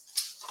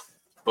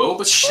 Bo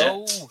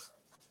Bichette.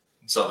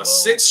 So the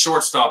 6th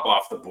shortstop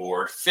off the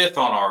board, 5th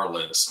on our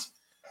list.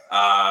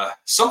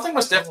 Something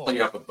was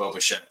definitely up with Bo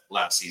Bichette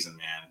last season,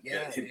 man.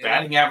 Yeah, his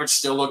batting average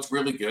still looked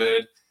really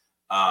good,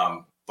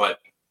 but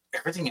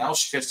everything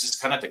else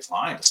just kind of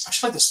declined,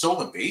 especially the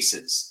stolen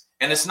bases.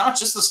 And it's not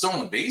just the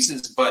stolen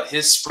bases, but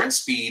his sprint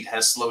speed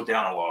has slowed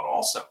down a lot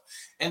also.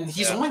 And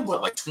he's only,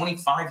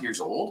 25 years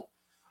old?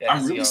 Yeah,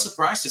 I'm really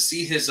surprised to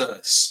see his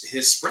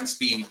sprint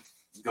speed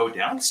go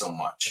down so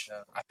much.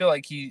 Yeah. I feel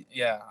like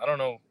I don't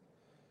know.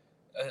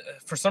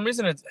 For some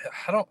reason,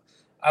 I don't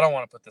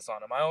want to put this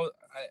on him.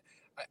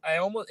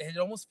 It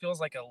almost feels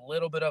like a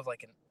little bit of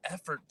like an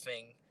effort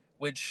thing,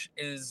 which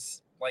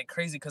is like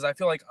crazy because I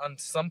feel like on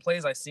some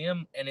plays I see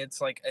him and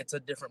it's like it's a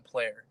different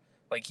player.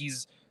 Like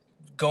he's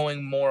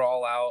going more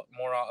all out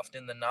more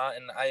often than not.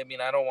 And I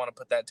mean, I don't want to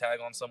put that tag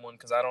on someone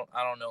because I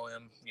don't know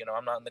him.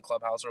 I'm not in the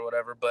clubhouse or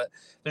whatever. But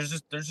there's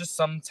just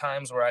some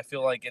times where I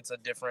feel like it's a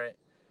different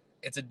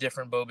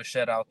Bo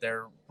Bichette out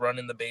there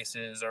running the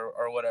bases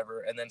or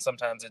whatever. And then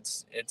sometimes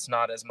it's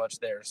not as much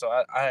there. So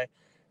I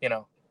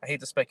hate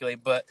to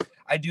speculate, but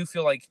I do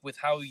feel like with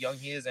how young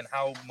he is and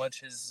how much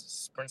his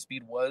sprint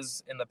speed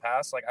was in the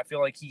past, like I feel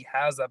like he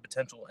has that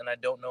potential, and I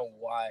don't know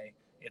why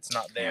it's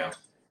not there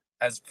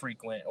as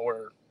frequent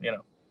or.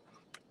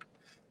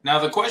 Now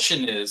the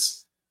question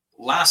is,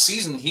 last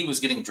season he was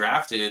getting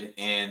drafted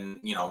in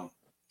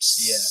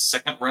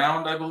second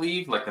round, I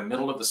believe, like the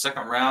middle of the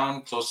second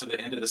round, close to the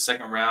end of the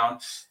second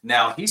round.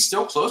 Now he's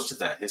still close to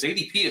that. His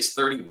ADP is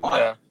 31.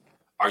 Yeah.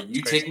 Are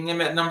you taking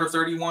him at number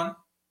 31?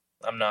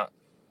 I'm not.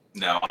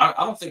 No, I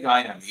don't think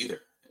I am either.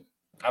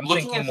 I'm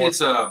looking at his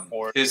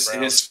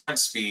sprint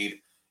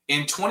speed.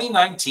 In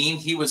 2019,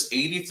 he was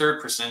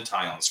 83rd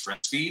percentile in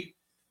sprint speed,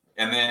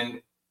 and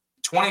then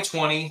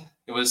 2020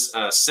 it was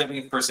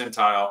 70th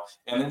percentile,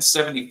 and then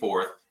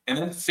 74th, and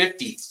then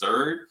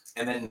 53rd,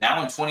 and then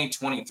now in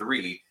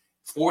 2023,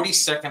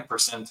 42nd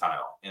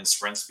percentile in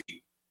sprint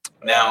speed.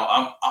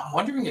 Now I'm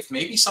wondering if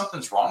maybe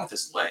something's wrong with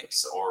his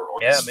legs, or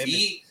does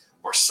maybe.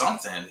 or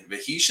something, but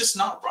he's just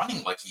not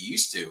running like he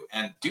used to.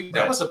 And dude,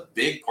 that was a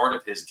big part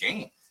of his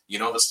game.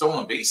 The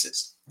stolen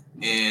bases.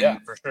 Yeah,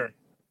 for sure.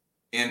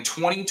 In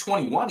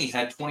 2021, he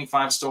had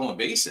 25 stolen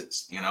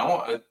bases.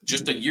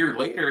 Just a year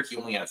later, he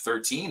only had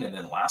 13, and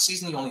then last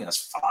season he only has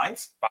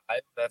 5. 5?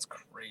 That's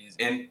crazy.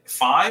 And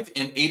 5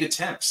 in 8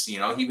 attempts.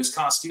 He was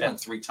caught stealing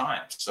 3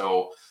 times.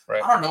 So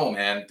I don't know,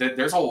 man.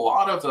 There's a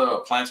lot of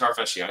plantar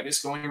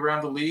fasciitis going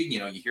around the league.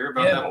 You hear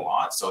about that a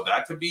lot. So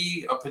that could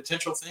be a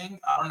potential thing.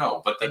 I don't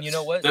know, but and you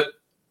know what?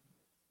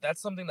 That's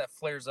something that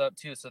flares up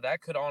too. So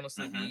that could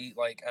honestly be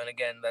like, and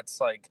again,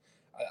 that's like.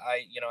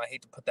 I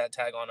hate to put that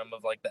tag on him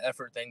of like the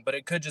effort thing, but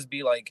it could just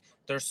be like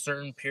there's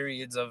certain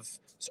periods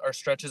or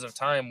stretches of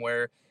time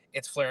where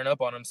it's flaring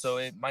up on him. So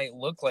it might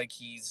look like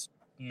he's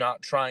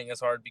not trying as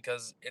hard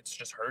because it's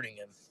just hurting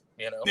him,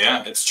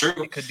 Yeah, it's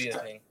true. It could be a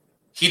thing.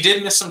 He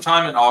did miss some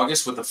time in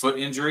August with a foot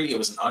injury. It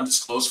was an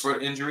undisclosed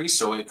foot injury,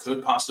 so it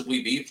could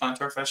possibly be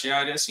plantar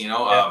fasciitis.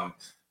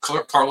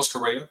 Carlos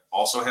Correa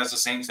also has the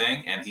same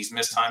thing, and he's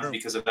missed time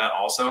because of that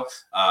also.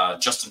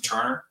 Justin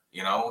Turner,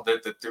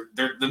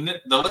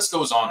 the list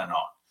goes on and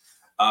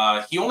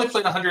on. He only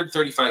played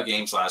 135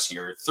 games last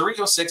year,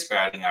 306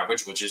 batting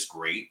average, which is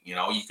great. You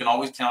can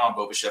always count on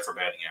Bo Bichette for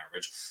batting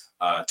average.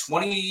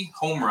 20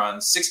 home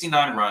runs,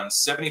 69 runs,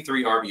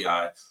 73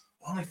 RBI,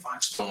 only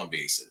 5 stolen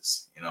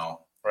bases.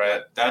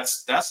 Right.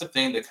 That's the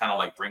thing that kind of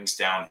like brings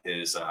down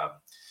his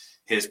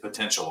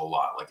potential a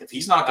lot. Like if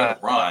he's not going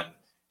to run.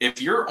 If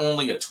you're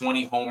only a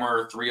 20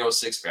 homer,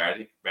 306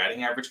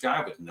 batting average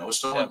guy with no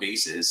stolen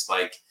bases,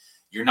 like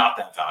you're not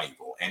that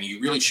valuable, and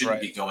you really shouldn't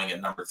be going at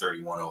number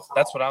 31 overall.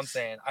 That's what I'm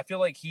saying. I feel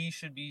like he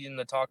should be in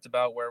the talked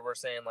about where we're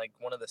saying like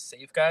one of the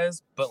safe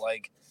guys, but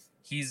like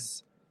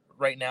he's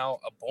right now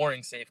a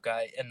boring safe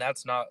guy, and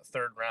that's not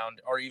 3rd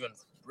round or even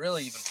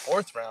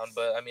 4th round.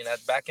 But I mean,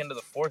 at back into the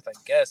 4th, I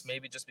guess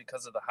maybe just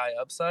because of the high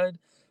upside.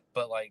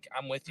 But like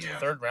I'm with you,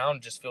 3rd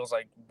round just feels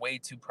like way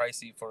too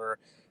pricey for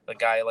a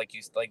guy like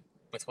you like.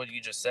 With what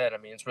you just said, I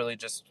mean, it's really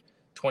just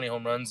 20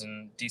 home runs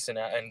and decent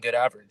and good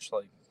average.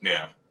 Like,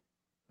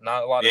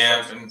 not a lot of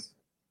I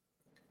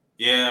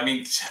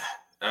mean,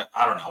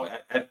 I don't know.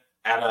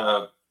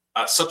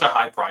 At such a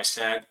high price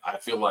tag, I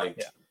feel like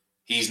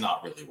he's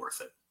not really worth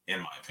it,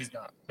 in my opinion. He's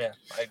not. Yeah,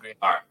 I agree.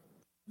 All right.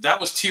 That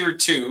was tier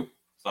 2.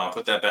 So I'll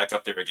put that back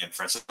up there again.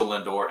 Francisco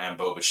Lindor and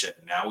Bo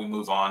Bichette. Now we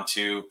move on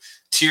to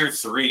tier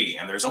 3,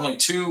 and there's only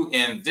 2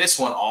 in this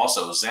one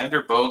also.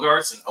 Xander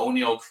Bogaerts and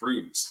O'Neal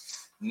Cruz.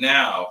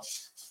 Now,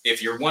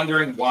 if you're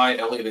wondering why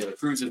Elliot De La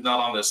Cruz is not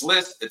on this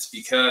list, it's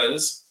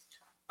because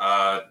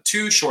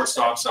 2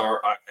 shortstops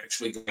are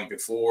actually going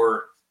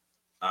before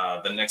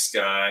the next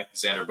guy,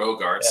 Xander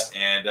Bogaerts,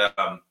 and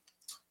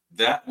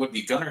that would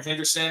be Gunnar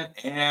Henderson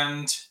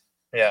and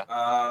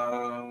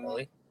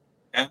Elliot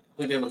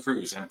De La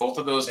Cruz, and both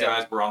of those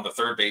guys were on the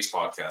Third Base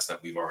podcast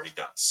that we've already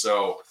done.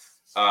 So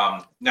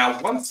now,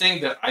 one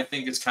thing that I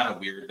think is kind of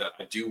weird that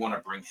I do want to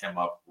bring him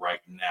up right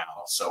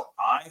now. So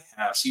I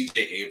have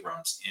C.J.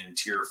 Abrams in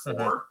tier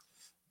 4,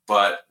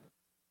 but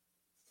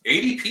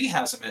ADP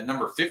has him at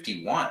number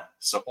 51.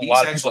 So he's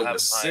actually the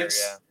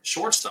 6th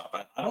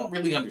shortstop. I don't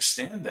really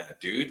understand that,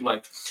 dude.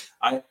 Like,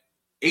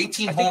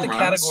 18 home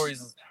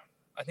runs.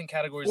 I think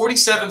categories.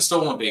 47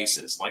 stolen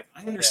bases. Like,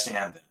 I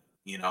understand that,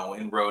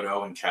 in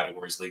Roto and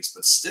categories leagues,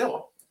 but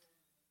still,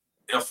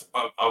 if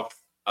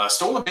a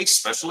stolen base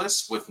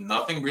specialist with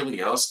nothing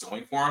really else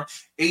going for him,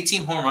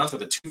 18 home runs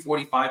with a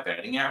 245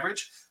 batting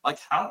average. Like,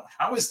 how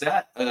is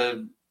that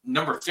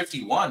number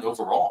 51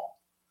 overall?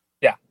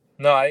 Yeah,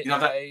 no,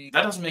 that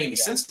doesn't make any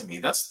sense to me.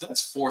 That's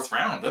 4th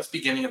round. That's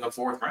beginning of the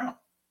 4th round.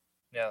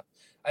 Yeah,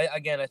 I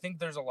think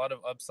there's a lot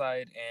of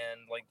upside,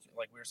 and like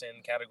we were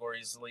saying,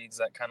 categories leagues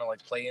that kind of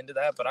like play into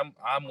that. But I'm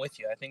with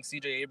you. I think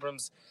C.J.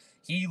 Abrams,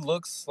 he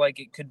looks like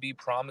it could be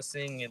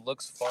promising. It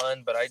looks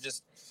fun, but I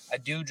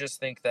do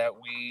think that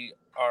we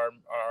are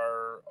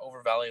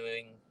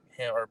overvaluing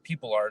him, or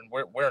people are, and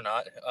we're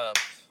not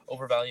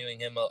overvaluing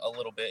him a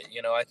little bit.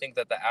 I think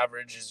that the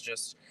average is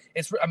just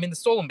the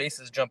stolen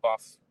bases jump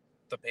off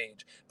the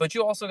page, but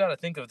you also got to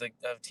think of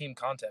team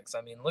context.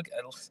 I mean, look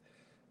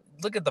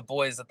at the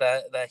boys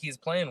that he's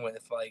playing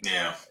with. Like,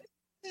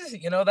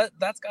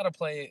 that's got to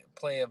play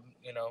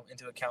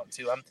into account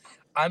too.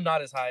 I'm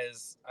not as high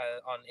as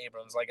on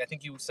Abrams. Like, I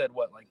think you said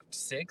what, like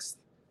 6th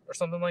or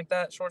something like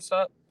that,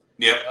 shortstop.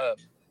 Yeah.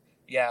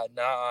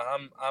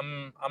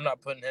 I'm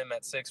not putting him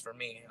at 6 for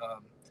me.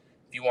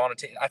 If you want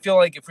to take, I feel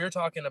like if we're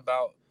talking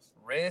about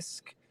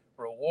risk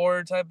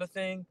reward type of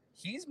thing,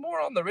 he's more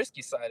on the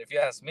risky side, if you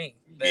ask me.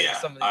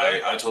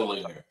 I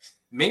totally agree.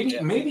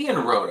 Maybe in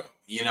Roto,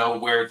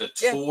 where the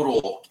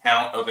total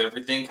count of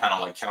everything kind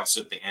of like counts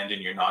at the end,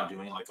 and you're not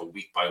doing like a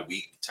week by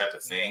week type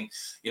of thing.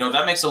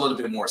 That makes a little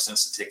bit more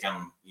sense to take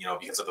him,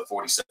 because of the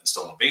 47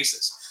 stolen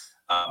bases.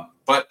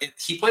 But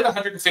he played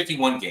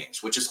 151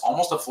 games, which is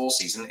almost a full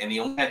season, and he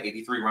only had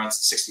 83 runs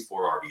and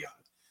 64 RBI.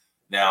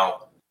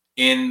 Now,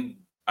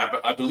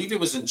 I believe it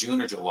was in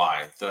June or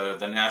July,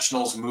 the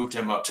Nationals moved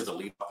him up to the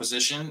leadoff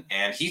position,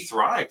 and he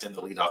thrived in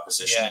the leadoff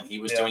position. And he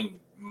was doing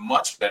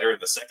much better in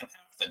the second half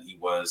than he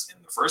was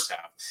in the first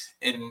half.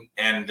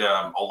 And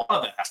a lot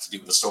of that has to do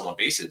with the stolen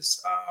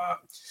bases.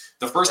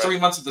 The first 3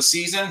 months of the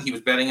season, he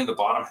was batting in the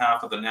bottom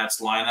half of the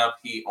Nets lineup.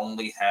 He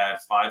only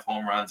had 5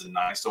 home runs and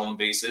 9 stolen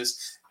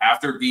bases.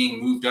 After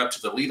being moved up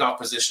to the leadoff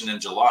position in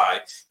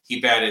July, he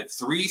batted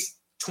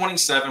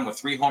 .327 with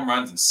 3 home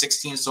runs and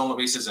 16 stolen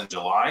bases in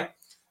July.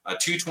 A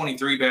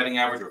 .223 batting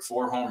average with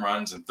 4 home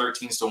runs and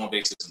 13 stolen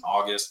bases in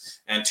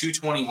August, and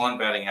 .221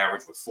 batting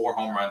average with 4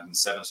 home runs and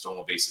 7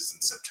 stolen bases in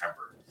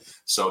September.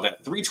 So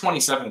that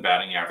 .327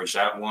 batting average,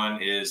 that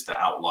one is the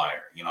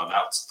outlier.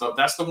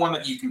 That's the one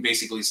that you can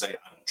basically say,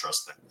 I don't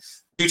trust them.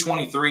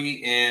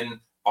 .223 in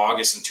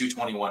August and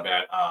 .221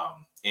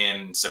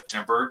 in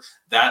September.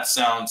 That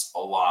sounds a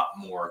lot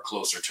more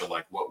closer to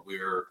like what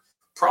we're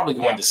probably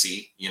going to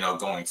see,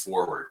 going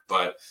forward.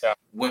 But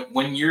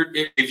when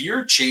if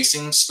you're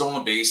chasing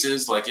stolen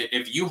bases, like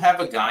if you have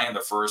a guy in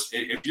the first,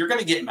 if you're going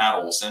to get Matt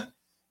Olson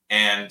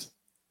and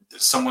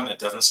someone that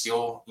doesn't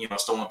steal,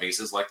 stolen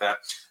bases like that,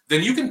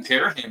 then you can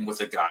pair him with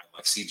a guy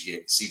like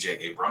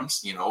CJ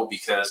Abrams,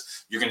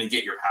 because you're going to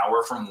get your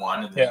power from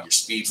one and then your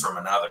speed from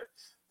another.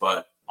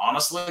 But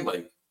honestly,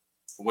 like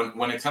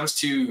when it comes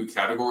to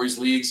categories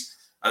leagues,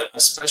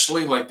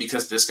 especially like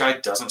because this guy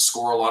doesn't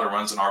score a lot of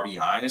runs and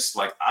RBIs,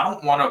 like I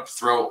don't want to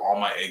throw all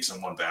my eggs in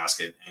one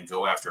basket and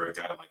go after a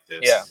guy like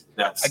this. Yeah.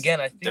 That's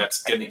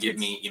that's going to give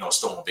me,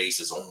 stolen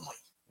bases only.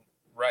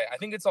 Right. I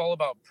think it's all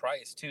about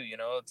price too.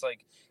 It's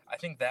like, I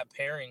think that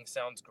pairing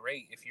sounds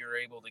great if you're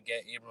able to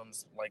get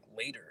Abrams like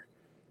later,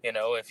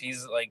 if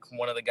he's like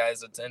one of the guys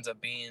that ends up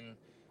being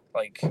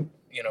like,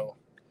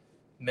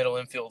 middle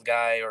infield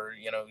guy or,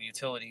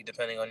 utility,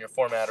 depending on your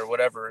format or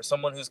whatever,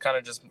 someone who's kind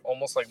of just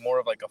almost like more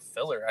of like a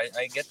filler.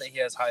 I get that he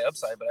has high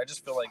upside, but I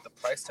just feel like the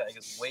price tag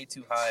is way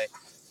too high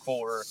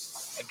for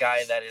a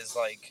guy that is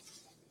like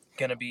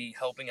going to be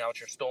helping out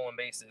your stolen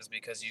bases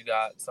because you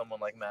got someone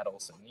like Matt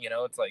Olson.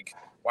 It's like,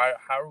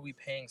 how are we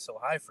paying so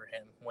high for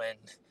him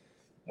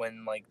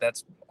when like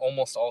that's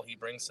almost all he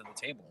brings to the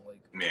table? Like,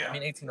 I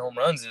mean, 18 home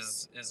runs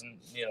is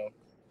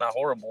not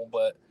horrible,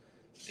 but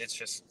it's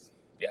just,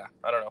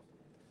 I don't know.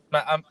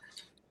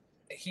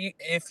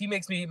 If he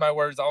makes me eat my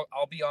words,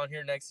 I'll be on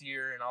here next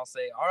year and I'll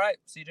say, all right,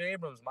 CJ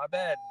Abrams, my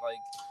bad, like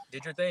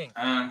did your thing.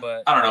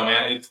 But I don't know,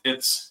 man.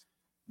 It's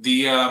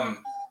the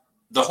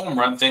home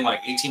run thing, like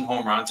 18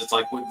 home runs. It's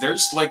like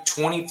there's like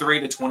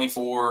 23 to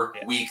 24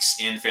 weeks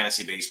in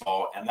fantasy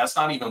baseball, and that's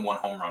not even 1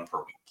 home run per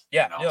week.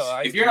 Yeah,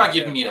 if you're not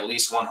giving me at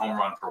least 1 home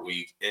run per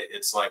week,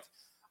 it's like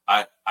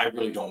I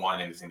really don't want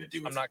anything to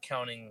do with it. I'm not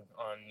counting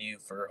on you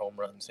for home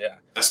runs. Yeah,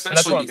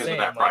 especially because of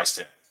that price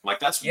tag. Like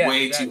that's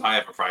way too high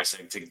of a price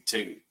tag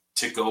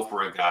to go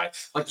for a guy.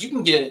 Like you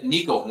can get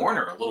Nico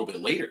Horner a little bit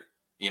later,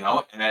 and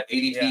at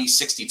ADP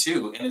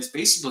 62, and it's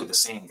basically the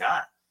same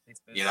guy.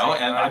 And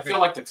I feel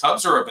like the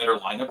Cubs are a better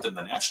lineup than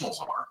the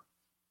Nationals are.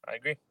 I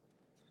agree.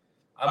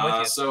 I'm with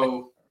you.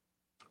 So,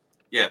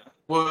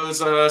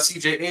 was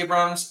CJ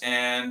Abrams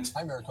and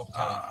I'm Maricopa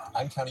County.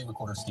 I'm County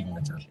Recorder Stephen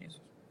Mitchell.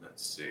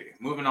 Let's see.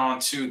 Moving on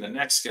to the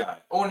next guy,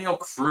 O'Neal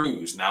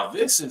Cruz. Now,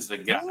 this is the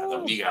guy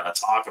that we got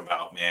to talk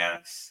about,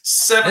 man.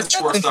 7th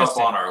shortstop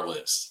on our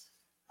list.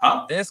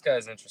 Huh? This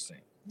guy's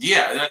interesting.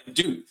 Yeah,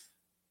 dude.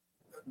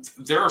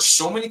 There are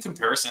so many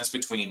comparisons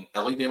between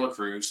Elly De La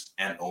Cruz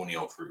and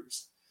O'Neal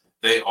Cruz.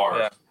 They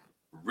are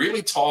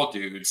really tall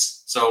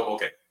dudes. So,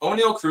 okay,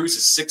 O'Neal Cruz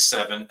is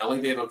 6'7", Elly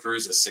De La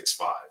Cruz is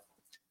 6'5".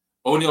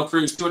 O'Neal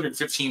Cruz,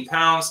 215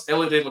 pounds.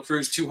 Elly De La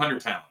Cruz,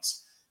 200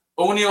 pounds.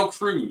 O'Neal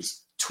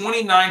Cruz,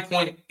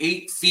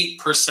 29.8 feet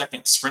per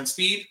second sprint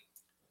speed.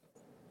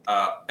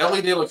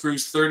 Elly De La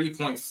Cruz,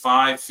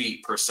 30.5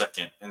 feet per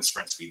second in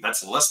sprint speed.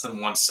 That's less than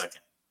 1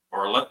 second,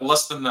 or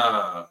less than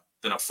a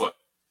foot.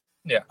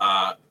 Yeah.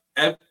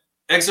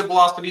 Exit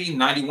velocity,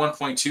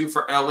 91.2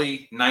 for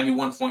Elly,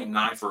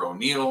 91.9 for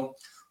O'Neal,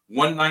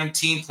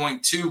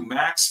 119.2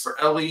 max for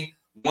Elly,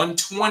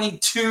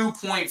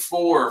 122.4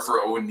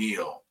 for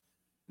O'Neal.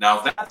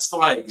 Now, that's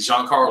like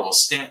Giancarlo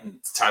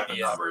Stanton type of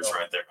numbers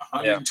right there,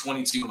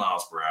 122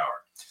 miles per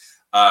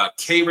hour.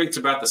 K rate's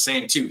about the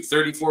same, too,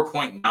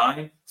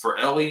 34.9 for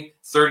Elly,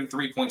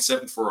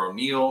 33.7 for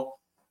O'Neal.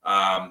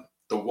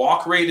 The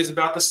walk rate is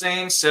about the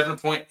same,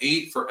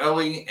 7.8 for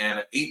Elly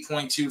and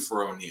 8.2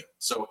 for O'Neal.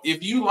 So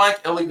if you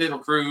like Elly De La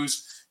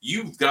Cruz,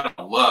 you've got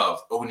to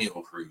love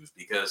O'Neal Cruz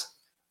because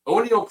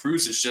O'Neal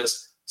Cruz is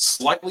just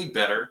slightly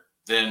better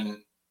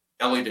than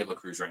Elly De La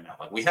Cruz right now.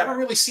 Like we haven't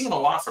really seen a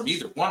lot from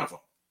either one of them.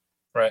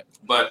 Right.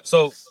 But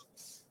so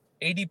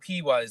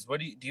ADP wise, what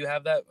do you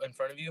have that in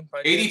front of you?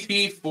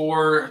 ADP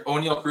for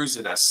O'Neal Cruz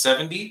is at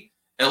 70.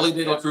 Elly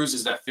De La Cruz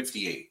is at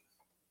 58.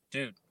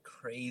 Dude,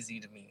 crazy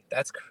to me.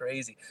 That's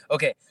crazy.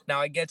 Okay, now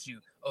I get you.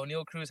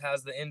 O'Neal Cruz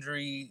has the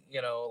injury,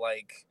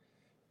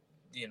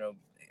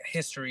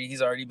 history.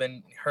 He's already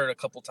been hurt a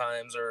couple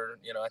times, or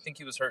I think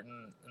he was hurt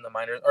in the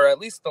minors, or at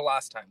least the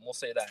last time. We'll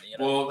say that.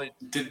 Well,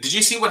 did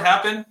you see what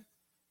happened?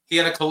 He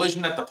had a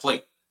collision at the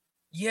plate.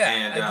 Yeah,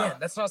 and again,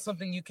 that's not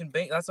something you can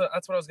bank. That's what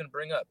I was going to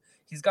bring up.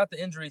 He's got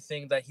the injury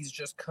thing that he's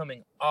just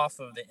coming off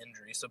of the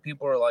injury. So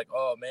people are like,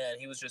 "Oh man,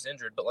 he was just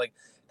injured," but like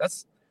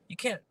you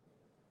can't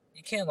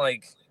you can't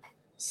like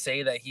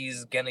say that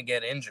he's gonna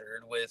get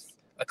injured with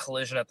a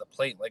collision at the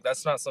plate. Like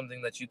that's not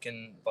something that you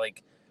can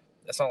like.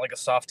 That's not like a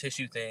soft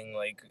tissue thing.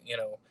 Like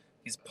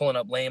he's pulling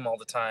up lame all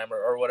the time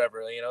or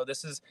whatever.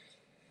 This is.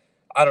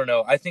 I don't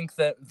know. I think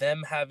that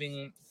them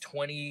having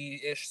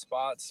 20-ish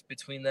spots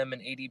between them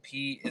and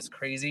ADP is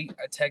crazy.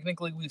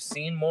 Technically, we've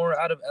seen more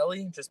out of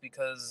Ellie just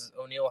because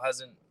O'Neill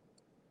hasn't.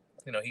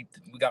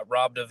 We got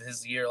robbed of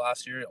his year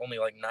last year, only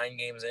like 9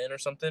 games in or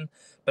something.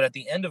 But at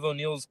the end of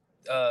O'Neill's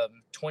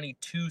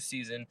 22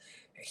 season,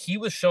 he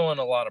was showing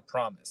a lot of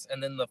promise.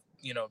 And then the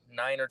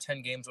 9 or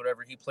 10 games,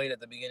 whatever he played at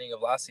the beginning of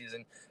last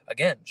season,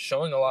 again,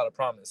 showing a lot of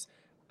promise.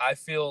 I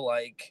feel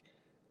like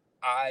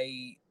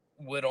I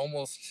would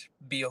almost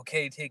be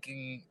okay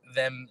taking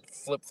them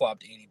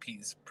flip-flopped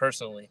ADPs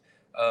personally.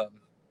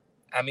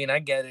 I mean, I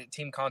get it.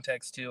 Team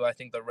context too. I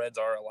think the Reds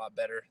are a lot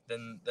better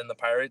than the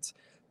Pirates,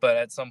 but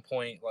at some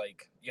point,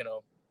 like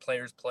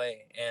players play,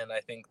 and I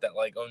think that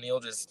like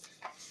O'Neill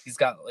he's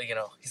got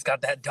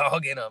that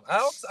dog in him.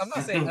 I'm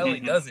not saying Ellie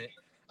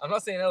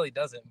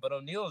doesn't. But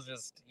O'Neill is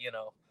just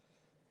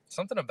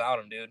something about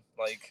him, dude.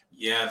 Like,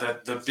 yeah,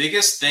 the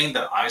biggest thing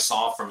that I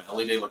saw from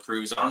Ellie De La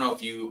Cruz, I don't know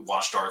if you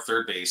watched our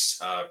third base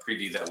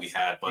preview that we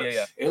had, but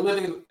yeah.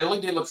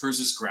 Ellie De La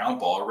Cruz's ground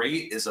ball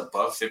rate is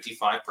above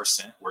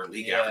 55%, where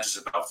league average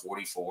is about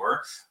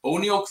 44.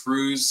 O'Neill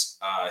Cruz,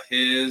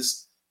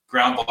 his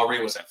ground ball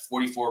rate was at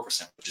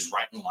 44%, which is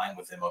right in line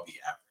with MLB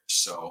average.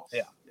 So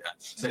yeah.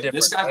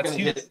 This guy's going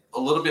to hit a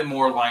little bit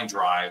more line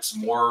drives,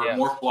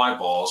 more fly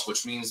balls,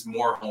 which means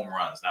more home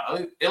runs. Now,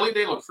 Ellie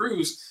De La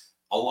Cruz,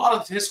 a lot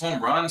of his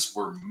home runs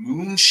were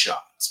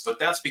moonshots, but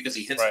that's because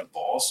he hits the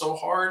ball so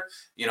hard,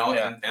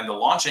 and the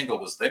launch angle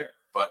was there.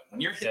 But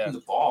when you're hitting the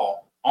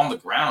ball on the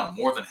ground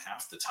more than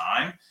half the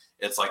time,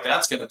 it's like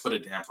that's going to put a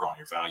damper on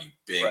your value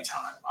big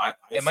time. I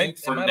think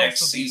for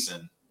next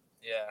season.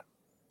 Yeah.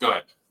 Go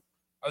ahead.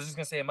 I was just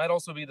going to say, it might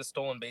also be the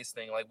stolen base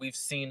thing. Like, we've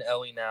seen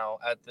Ellie now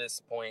at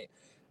this point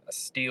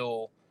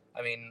steal.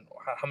 I mean,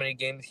 how many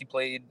games he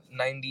played?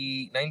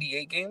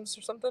 98 games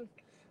or something?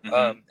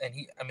 Mm-hmm.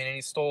 And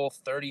he stole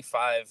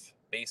 35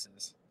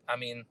 bases. I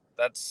mean,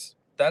 that's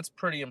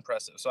pretty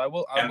impressive. So I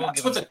will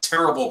give him a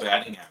terrible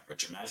batting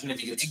average. Imagine if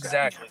he gets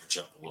batting average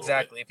up a little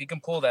bit. If he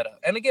can pull that up.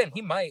 And again,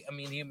 he might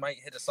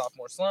hit a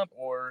sophomore slump,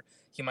 or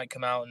he might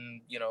come out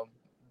and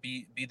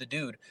be the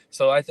dude.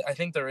 So I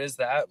think there is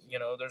that.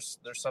 There's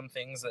some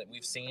things that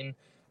we've seen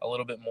a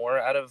little bit more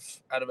out of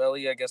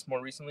Ellie, I guess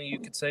more recently you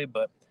could say,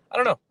 but I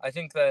don't know. I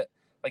think that,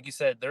 like you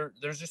said,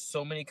 there's just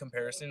so many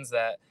comparisons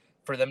that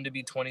for them to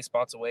be 20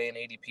 spots away in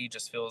ADP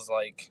just feels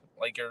like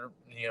they're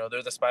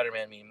the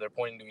Spider-Man meme. They're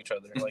pointing to each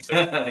other. Like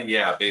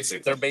yeah,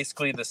 basically. They're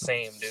basically the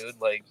same, dude.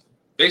 Like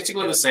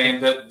basically the same.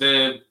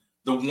 The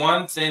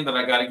one thing that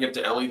I got to give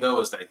to Ellie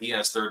though is that he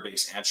has third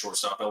base and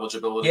shortstop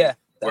eligibility. Yeah,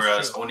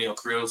 whereas O'Neill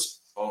Cruz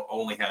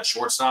only has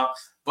shortstop.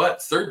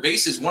 But third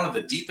base is one of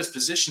the deepest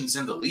positions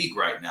in the league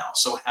right now.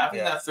 So having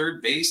that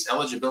third base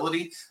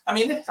eligibility, I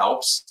mean, it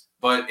helps,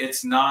 but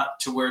it's not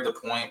to where the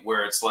point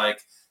where it's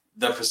like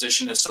the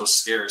position is so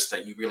scarce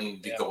that you really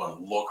need to go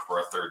and look for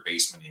a third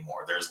baseman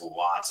anymore. There's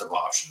lots of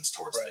options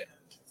towards the end.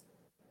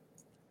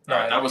 All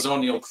right, that was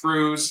O'Neill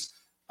Cruz.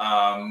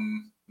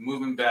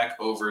 Moving back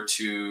over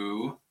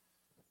to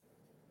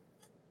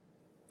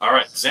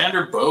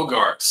Xander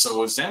Bogaerts.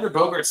 So Xander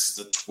Bogaerts is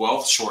the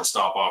 12th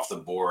shortstop off the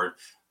board.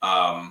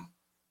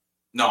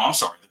 No, I'm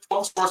sorry. The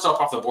 12th shortstop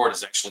off the board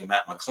is actually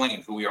Matt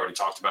McClain, who we already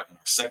talked about in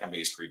our second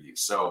base preview.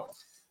 So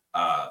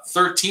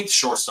 13th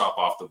shortstop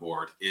off the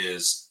board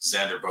is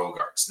Xander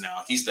Bogaerts.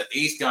 Now, he's the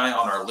 8th guy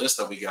on our list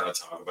that we got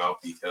to talk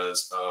about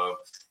because of,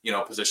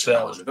 position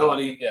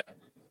eligibility. Yeah.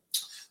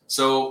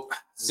 So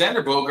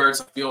Xander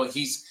Bogaerts, I feel like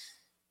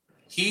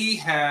he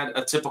had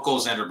a typical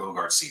Xander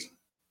Bogaerts season.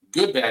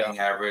 Good batting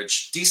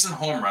average, decent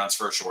home runs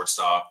for a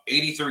shortstop,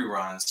 83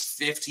 runs,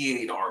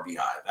 58 RBI.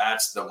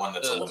 That's the one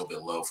that's a little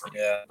bit low for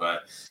me. Yeah.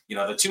 But,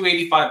 the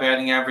 285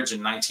 batting average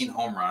and 19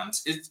 home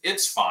runs,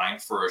 it's fine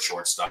for a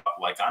shortstop.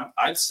 Like,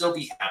 I'd still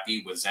be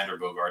happy with Xander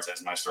Bogaerts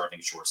as my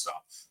starting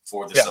shortstop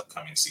for this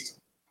upcoming season.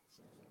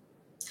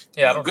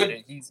 Yeah, I don't get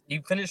it. He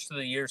finished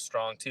the year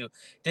strong too.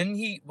 Didn't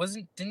he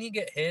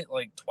get hit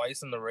like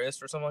twice in the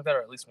wrist or something like that,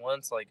 or at least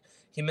once? Like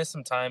he missed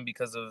some time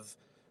because of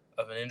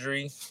an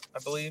injury, I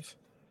believe.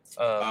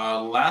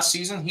 Last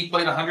season he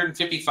played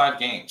 155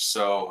 games,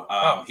 so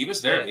he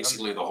was there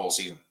basically the whole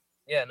season.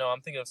 Yeah, no,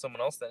 I'm thinking of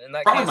someone else then. In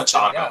that probably case,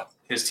 Machado,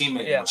 his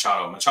teammate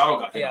Machado. Machado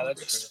got hit on the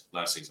wrist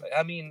last season.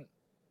 I mean,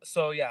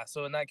 so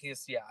in that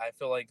case, I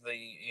feel like the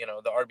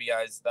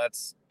RBIs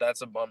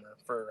that's a bummer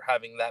for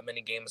having that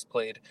many games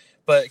played.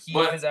 But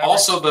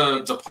also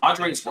the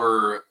Padres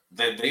were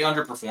they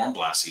underperformed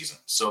last season.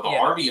 So the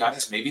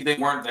RBIs maybe they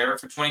weren't there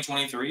for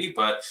 2023,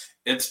 but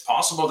it's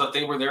possible that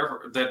they were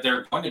there that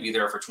they're going to be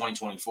there for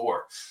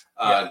 2024.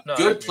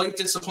 Good plate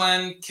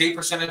discipline. K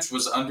percentage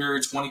was under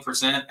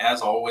 20%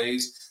 as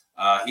always.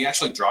 He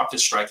actually dropped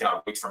his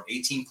strikeout rate from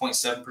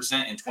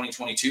 18.7% in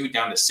 2022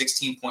 down to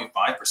 16.5%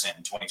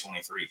 in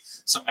 2023.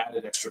 Some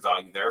added extra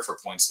value there for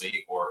points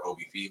league or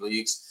OBP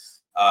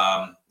leagues.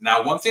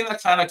 Now, one thing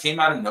that kind of came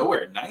out of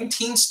nowhere,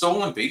 19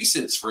 stolen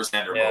bases for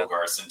Xander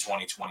Bogaerts in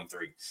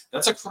 2023.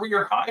 That's a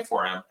career high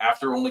for him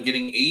after only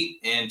getting 8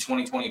 in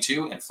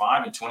 2022 and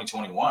 5 in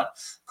 2021.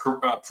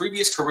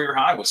 Previous career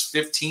high was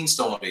 15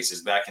 stolen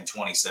bases back in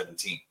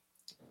 2017.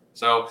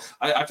 So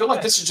I feel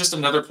like this is just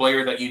another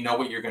player that you know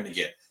what you're going to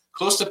get.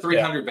 Close to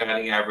 300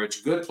 batting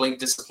average, good plate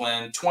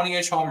discipline,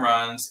 20-ish home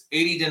runs,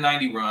 80 to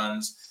 90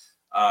 runs.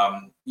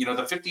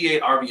 The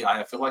 58 RBI,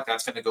 I feel like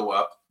that's going to go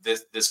up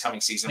this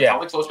coming season,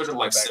 probably closer to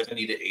like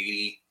 70 to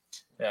 80.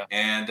 Yeah.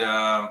 And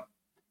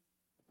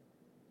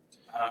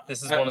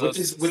this is one of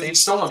those with these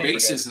stolen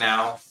bases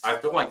now, I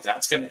feel like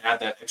that's going to add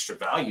that extra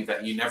value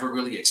that you never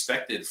really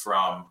expected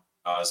from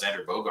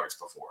Xander Bogaerts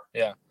before.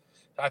 Yeah.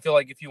 I feel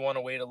like if you want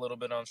to wait a little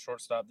bit on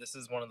shortstop, this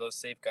is one of those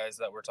safe guys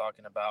that we're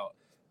talking about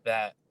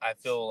that I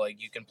feel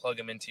like you can plug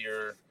him into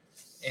your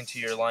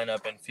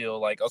lineup and feel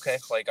like, okay,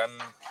 like I'm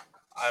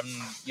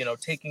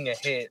taking a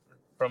hit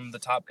from the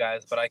top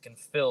guys, but I can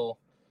fill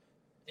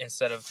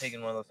instead of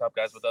taking one of those top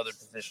guys with other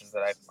positions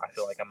that I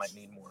feel like I might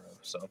need more of.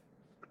 So,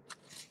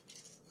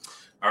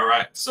 all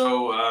right.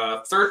 So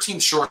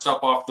 13th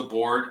shortstop off the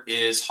board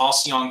is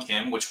Ha-Seong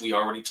Kim, which we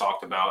already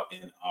talked about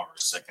in our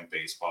second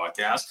base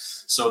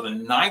podcast. So the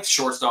 9th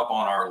shortstop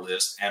on our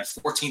list and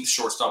 14th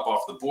shortstop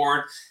off the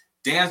board,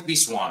 Dansby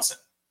Swanson.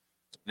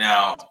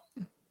 Now,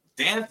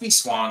 Dansby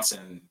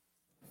Swanson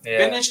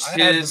finished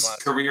his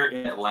career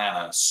in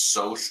Atlanta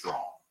so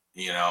strong,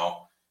 they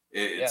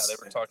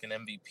were talking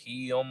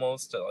MVP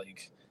almost.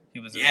 Like he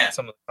was in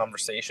some of the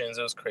conversations.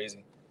 It was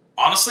crazy.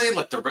 Honestly,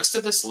 like the rest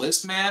of this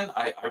list, man,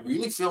 I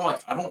really feel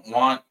like I don't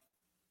want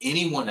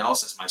anyone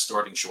else as my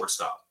starting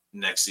shortstop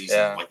next season.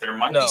 Yeah. Like there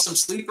might be some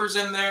sleepers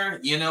in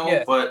there,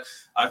 but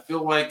I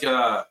feel like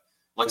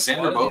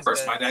Xander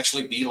Bogaerts might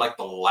actually be like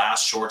the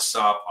last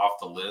shortstop off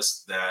the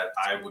list that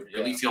I would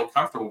really feel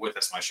comfortable with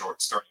as my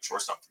starting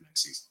shortstop for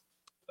next season.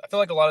 I feel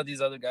like a lot of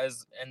these other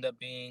guys end up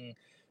being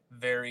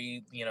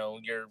very,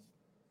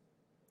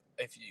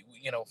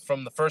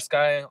 from the first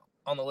guy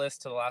on the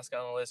list to the last guy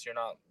on the list, you're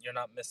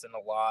not missing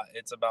a lot.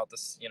 It's about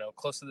this,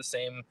 close to the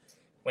same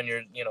when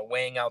you're,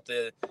 weighing out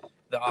the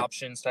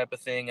options type of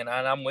thing. And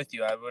I'm with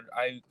you.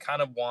 I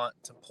kind of want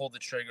to pull the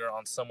trigger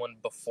on someone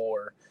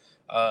before,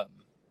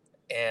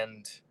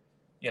 and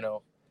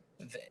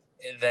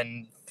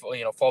then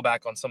fall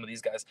back on some of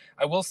these guys.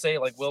 I will say,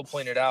 like Will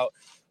pointed out,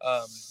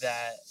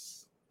 that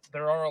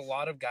there are a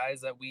lot of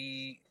guys that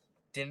we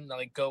didn't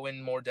go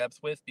in more depth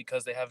with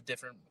because they have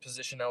different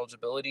position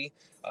eligibility,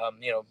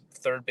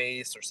 third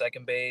base or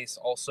second base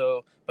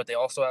also, but they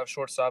also have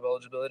shortstop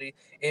eligibility.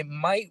 It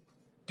might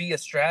be a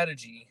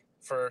strategy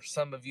for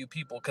some of you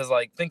people because,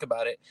 think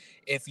about it.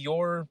 If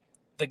you're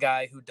the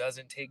guy who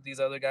doesn't take these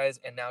other guys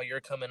and now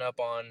you're coming up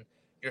on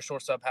your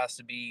shortstop has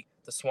to be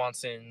the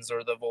Swansons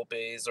or the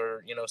Volpes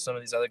or, some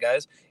of these other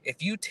guys.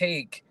 If you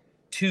take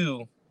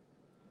 2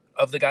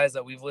 of the guys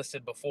that we've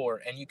listed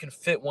before, and you can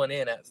fit one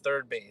in at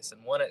third base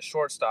and one at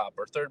shortstop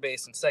or third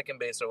base and second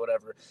base or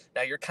whatever.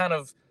 Now you're kind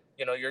of,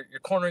 you're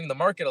cornering the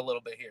market a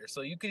little bit here.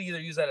 So you could either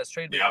use that as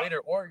trade bait later,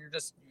 or you're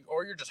just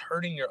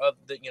hurting your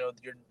the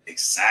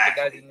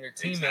guys in your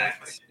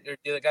teammates,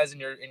 the guys in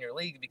your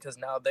league, because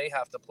now they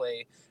have to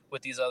play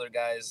with these other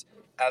guys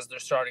as their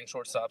starting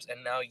shortstops,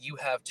 and now you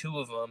have 2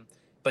 of them,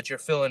 but you're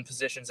filling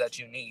positions that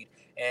you need.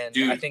 And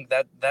I think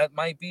that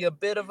might be a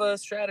bit of a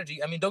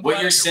strategy. I mean, don't. What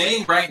you're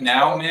saying right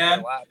now,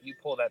 man. You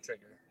pull that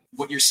trigger.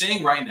 What you're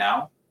saying right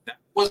now, that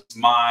was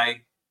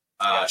my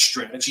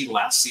strategy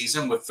last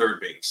season with third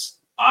base.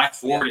 I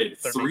hoarded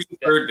 3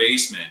 third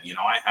basemen.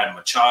 I had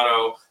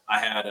Machado, I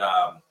had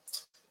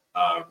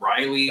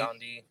Riley,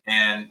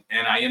 and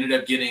I ended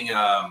up getting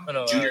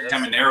Junior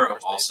Caminero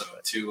also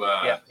to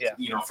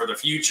for the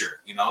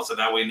future. So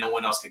that way no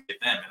one else could get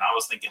them. And I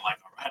was thinking all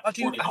right. I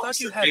thought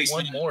you had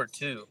one more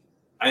too.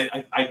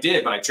 I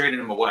did, but I traded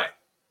him away.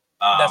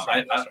 That's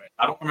right.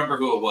 I don't remember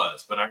who it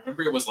was, but I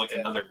remember it was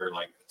another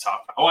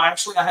top. Oh,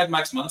 actually, I had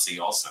Max Muncy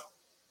also.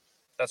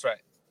 That's right.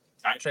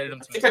 I traded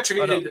him. I think I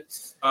traded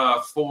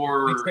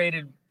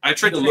I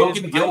traded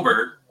Logan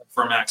Gilbert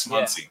for Max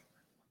Muncy.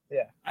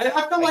 Yeah. I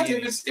felt like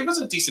it was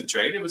a decent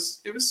trade. It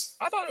was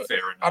I thought fair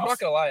enough. I'm not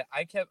gonna lie.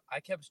 I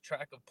kept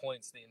track of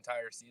points the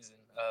entire season.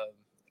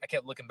 I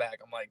kept looking back.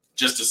 I'm like,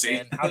 just to see.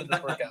 Man, how did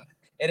this work out?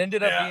 It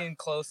ended up being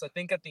close. I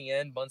think at the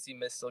end, Muncy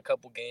missed a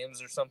couple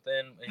games or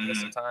something. He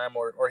missed some time,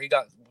 or he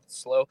got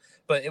slow.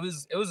 But it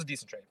was a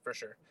decent trade for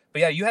sure.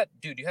 But yeah, you had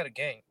a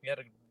gang. You had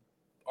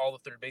all the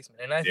third basemen,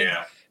 and I think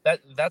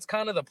that's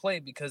kind of the play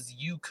because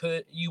you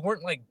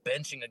weren't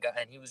benching a guy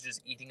and he was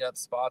just eating up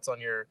spots on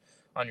your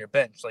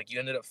bench. You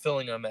ended up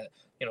filling them at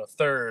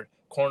third,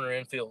 corner,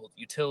 infield,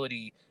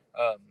 utility.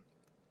 I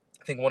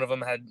think one of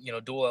them had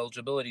dual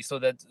eligibility, so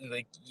that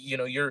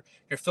you're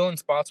filling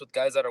spots with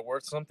guys that are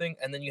worth something,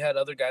 and then you had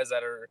other guys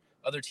that are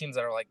other teams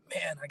that are like,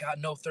 man, I got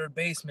no third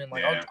baseman,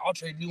 I'll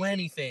trade you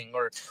anything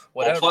or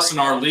whatever. Well, plus in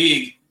our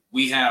league,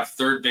 we have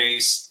third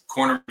base,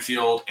 corner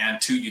field, and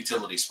 2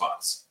 utility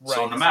spots. Right.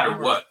 So no matter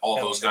what, all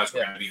those guys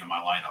were going to be in my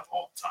lineup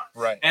all the time.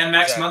 Right. And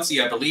Max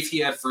Muncy, I believe he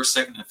had first,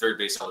 second, and third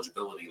base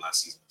eligibility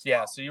last season.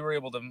 Yeah, so you were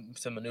able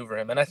to maneuver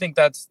him, and I think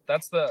that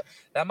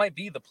might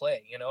be the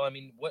play. You know, I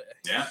mean, what?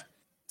 Yeah,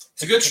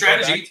 it's a good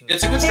strategy.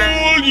 It's a good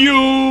strategy.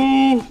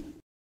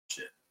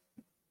 Shit,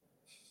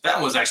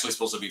 that was actually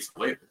supposed to be for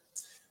later.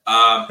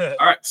 All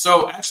right,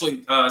 so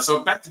actually,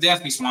 so back to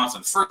Dansby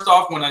Swanson. First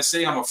off, when I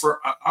say I'm a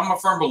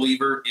firm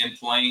believer in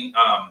playing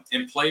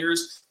in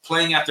players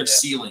playing at their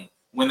ceiling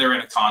when they're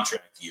in a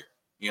contract year.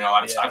 You know,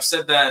 I've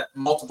said that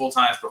multiple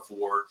times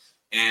before,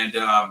 and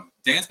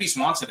Dansby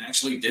Swanson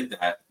actually did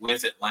that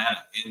with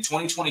Atlanta in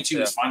 2022.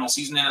 His final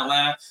season in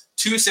Atlanta,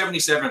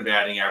 277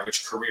 batting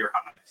average, career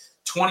high,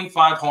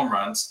 25 home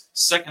runs,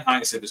 second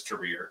highest of his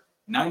career,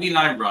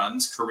 99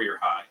 runs, career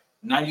high,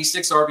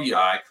 96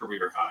 RBI,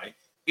 career high.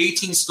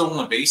 18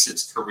 stolen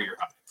bases, career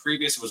high.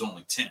 Previous was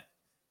only 10.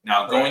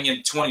 Now, going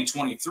into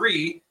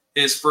 2023,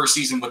 his first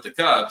season with the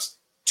Cubs,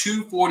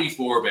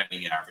 244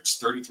 batting average,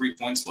 33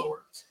 points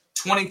lower.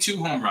 22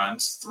 home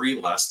runs,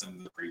 3 less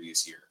than the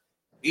previous year.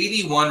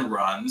 81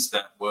 runs,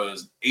 that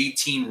was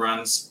 18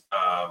 runs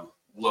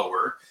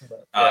lower.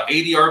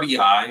 80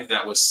 RBI,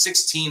 that was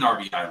 16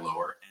 RBI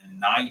lower, and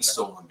 9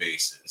 stolen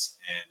bases.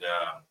 And,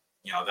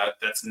 you know,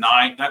 that's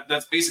 9.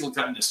 That's basically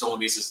cutting the stolen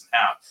bases in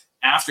half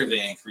after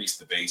they increased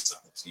the base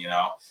size, you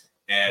know.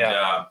 And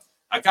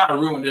I kind of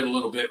ruined it a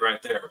little bit right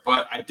there.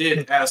 But I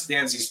did ask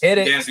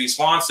Dansby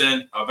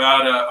Swanson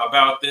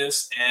about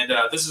this, and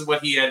this is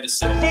what he had to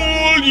say.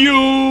 Fool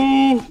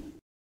you!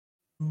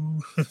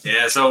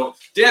 Yeah, so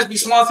Dansby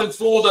Swanson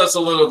fooled us a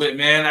little bit,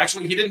 man.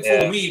 Actually, he didn't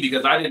fool me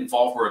because I didn't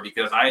fall for it,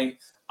 because I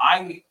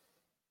am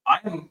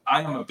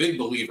a big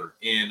believer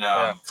in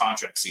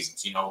contract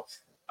seasons, you know.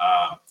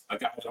 A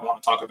guy that I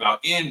want to talk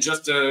about in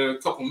just a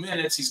couple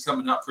minutes, he's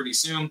coming up pretty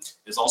soon,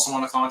 is also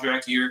on a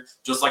contract year.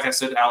 Just like I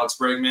said, Alex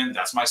Bregman,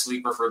 that's my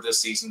sleeper for this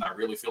season. I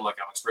really feel like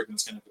Alex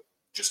Bregman's going to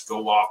just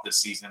go off this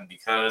season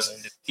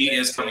because he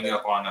is coming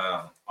up on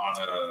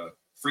a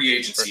free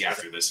agency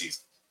after this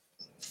season.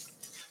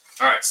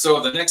 All right, so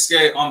the next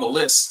guy on the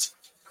list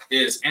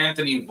is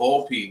Anthony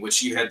Volpe,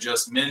 which you had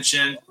just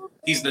mentioned.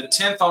 He's the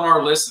 10th on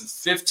our list and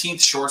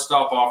 15th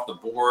shortstop off the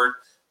board.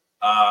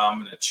 I'm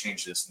going to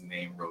change this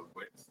name real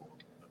quick for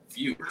the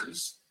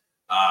viewers.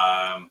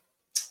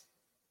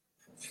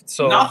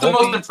 So not the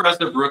most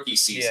impressive rookie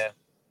season.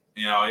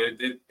 You know,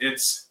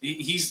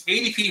 he's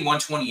ADP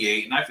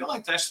 128, and I feel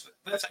like that's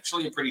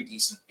actually a pretty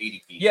decent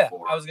ADP. Yeah,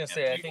 I was going to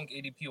say, I think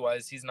ADP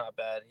wise, he's not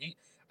bad.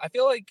 I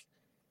feel like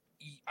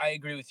I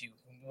agree with you.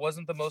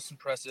 Wasn't the most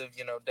impressive,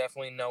 you know,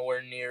 definitely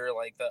nowhere near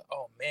like the,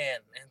 oh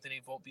man,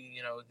 Anthony Volpe,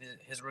 you know,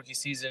 his rookie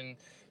season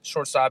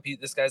shortstop,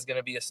 this guy's going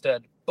to be a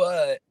stud.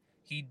 But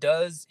he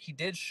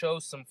did show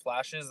some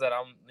flashes that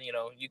you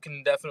know, you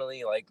can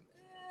definitely like,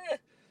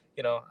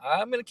 you know,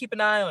 I'm going to keep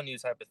an eye on you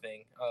type of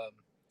thing.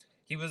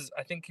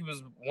 I think he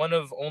was one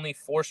of only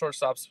 4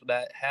 shortstops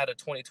that had a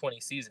 2020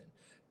 season,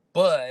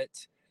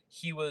 but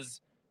he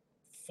was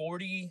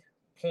 40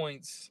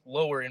 points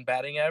lower in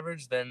batting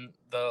average than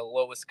the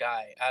lowest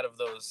guy out of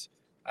those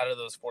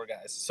 4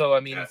 guys. So, I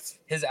mean,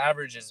 his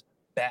average is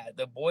bad.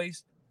 The boy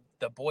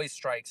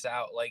strikes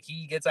out. Like,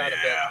 he gets out of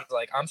bed and he's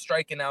like, I'm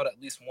striking out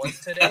at least once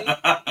today,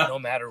 no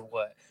matter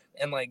what.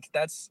 And, like,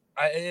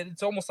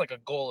 it's almost like a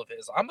goal of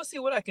his. I'm going to see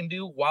what I can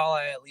do while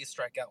I at least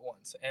strike out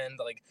once. And,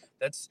 like,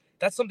 that's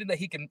something that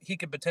he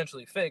could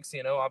potentially fix.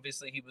 You know,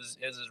 obviously it was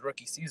his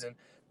rookie season.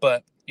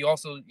 But you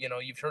also, you know,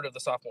 you've heard of the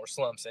sophomore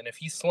slumps. And if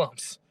he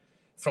slumps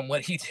from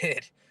what he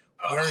did,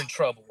 we're in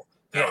trouble.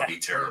 That would be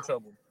terrible. We're in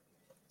trouble.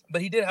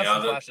 But he did have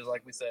some flashes,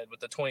 like we said, with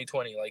the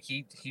 2020. Like,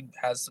 he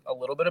has a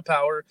little bit of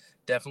power,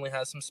 definitely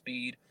has some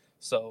speed.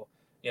 So,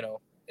 you know,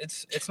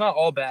 it's not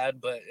all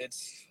bad, but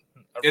it's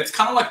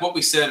kind of like what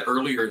we said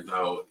earlier,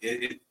 though.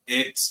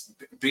 It's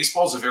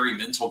baseball's a very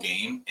mental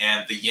game,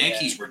 and the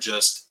Yankees were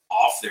just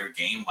off their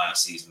game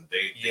last season.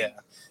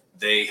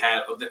 They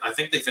had, I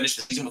think they finished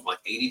the season with like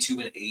 82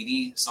 and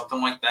 80,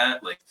 something like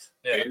that, like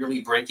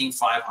barely breaking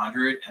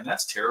 500, and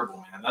that's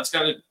terrible, man. That's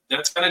got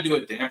to do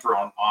a damper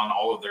on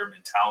all of their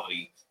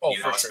mentality, you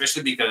know,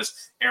 especially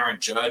because Aaron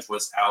Judge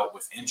was out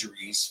with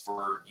injuries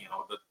for, you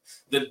know,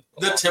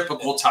 the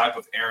typical type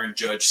of Aaron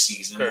Judge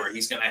season where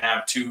he's going to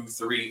have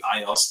 2-3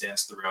 IL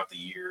stints throughout the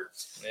year,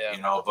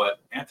 you know. But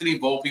Anthony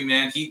Volpe,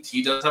 man,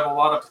 he does have a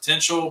lot of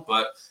potential,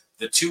 but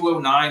the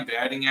 209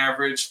 batting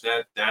average,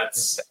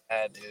 that's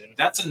bad, dude.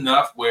 That's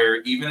enough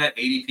where even at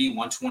ADP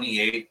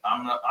 128,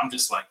 I'm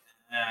just like,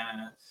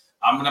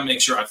 I'm gonna make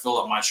sure I fill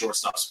up my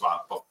shortstop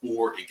spot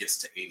before it gets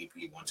to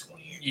ADP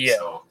 128. Yeah.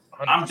 So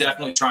 100%. I'm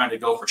definitely trying to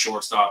go for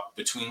shortstop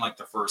between like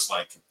the first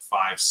like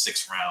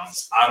 5-6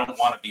 rounds. I don't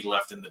want to be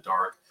left in the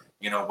dark,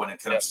 you know, when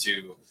it comes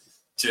to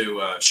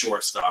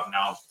shortstop.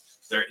 Now,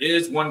 there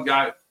is one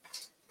guy.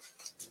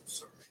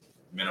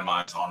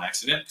 Minimize on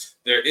accident.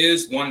 There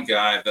is one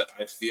guy that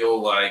I feel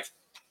like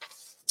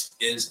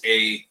is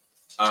a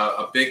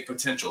big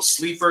potential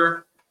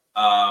sleeper.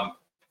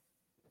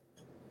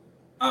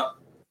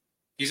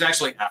 He's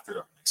actually after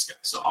our next guy.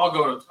 So I'll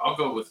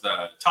go with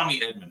Tommy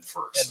Edman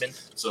first. Edman.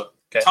 So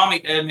Okay. Tommy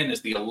Edman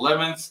is the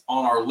 11th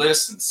on our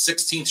list and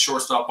 16th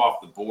shortstop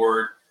off the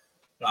board.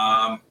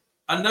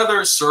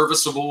 Another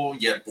serviceable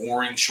yet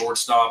boring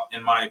shortstop,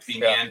 in my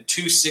opinion. Yeah.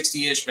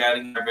 260-ish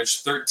batting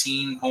average,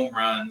 13 home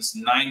runs,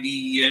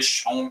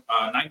 90-ish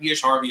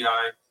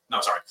RBI.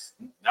 No, sorry,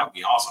 that would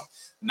be awesome.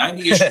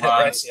 90-ish runs,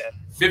 Right, yeah.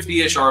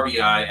 50-ish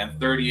RBI, and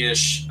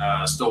 30-ish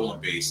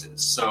stolen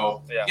bases.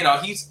 So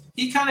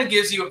he kind of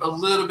gives you a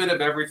little bit of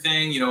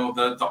everything.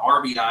 The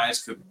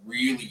RBIs could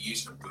really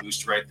use a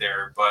boost right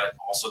there, but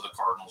also the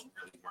Cardinals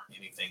really weren't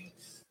anything,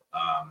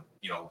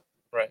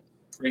 right.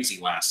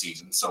 crazy last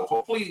season. So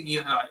hopefully,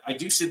 I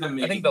do see them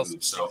making I think they'll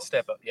moves. So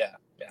step up. Yeah,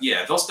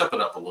 they'll step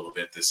it up a little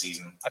bit this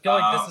season. I feel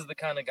like this is the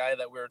kind of guy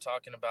that we were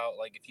talking about.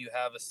 Like, if you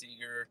have a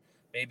Seager,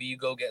 maybe you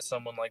go get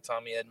someone like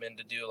Tommy Edman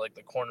to do like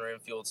the corner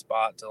infield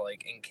spot to,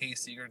 like, in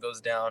case Seager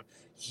goes down,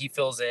 he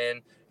fills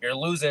in. You're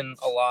losing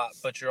a lot,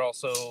 but you're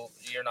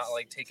not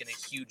like taking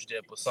a huge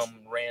dip with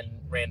some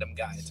random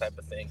guy type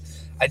of thing.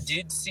 I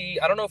did see,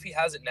 I don't know if he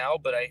has it now,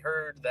 but I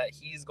heard that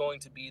he's going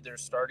to be their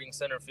starting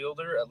center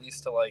fielder, at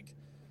least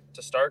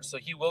to start. So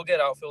he will get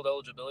outfield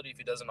eligibility if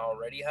he doesn't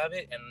already have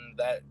it, and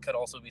that could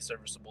also be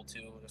serviceable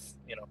too if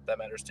that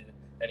matters to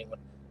anyone.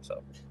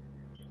 So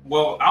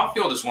well,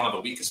 outfield is one of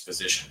the weakest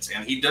positions,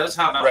 and he does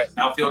have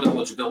outfield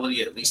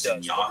eligibility, at least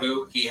in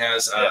Yahoo. He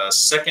has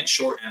second,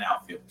 short, and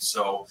outfield.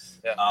 So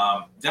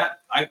that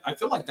I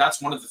feel like that's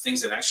one of the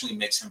things that actually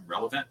makes him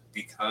relevant,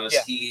 because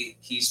he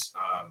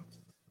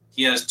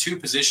has two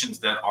positions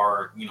that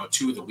are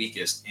two of the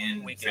weakest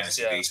in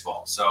fantasy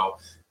baseball. So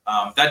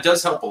that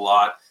does help a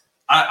lot.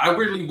 I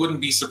really wouldn't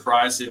be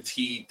surprised if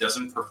he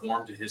doesn't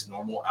perform to his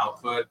normal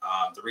output.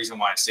 The reason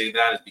why I say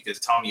that is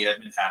because Tommy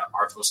Edman had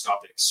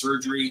arthroscopic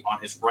surgery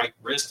on his right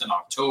wrist in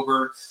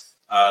October,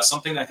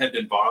 something that had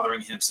been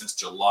bothering him since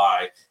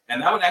July.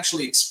 And that would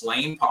actually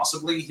explain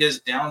possibly his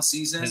down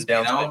season.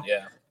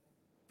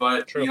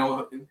 But,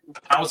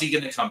 how is he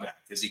going to come back?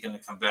 Is he going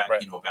to come back,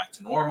 back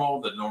to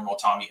normal, the normal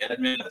Tommy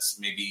Edman? That's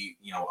maybe,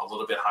 a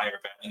little bit higher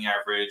batting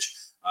average,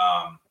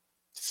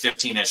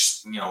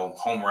 15-ish,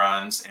 home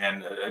runs,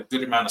 and a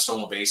good amount of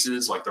stolen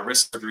bases. Like, the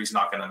wrist surgery is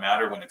not going to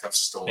matter when it comes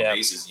to stolen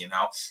bases.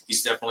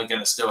 He's definitely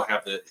going to still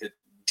have the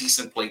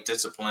decent plate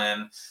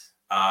discipline.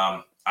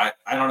 I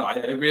don't know.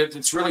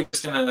 It's really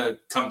just going to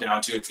come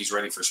down to if he's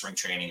ready for spring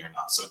training or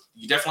not. So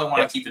you definitely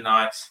want to keep an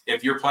eye.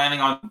 If you're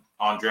planning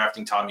on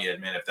drafting Tommy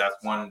Edman, if that's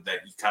one that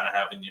you kind of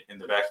have in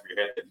the back of your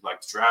head that you'd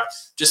like to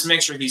draft, just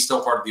make sure he's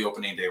still part of the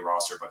opening day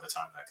roster by the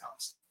time that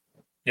comes.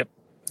 Yep.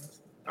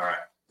 All right.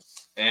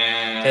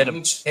 And hit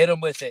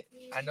him with it.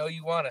 I know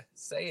you want to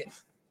say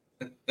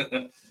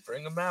it.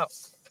 Bring him out.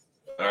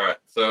 All right.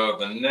 So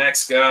the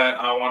next guy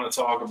I want to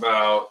talk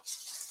about,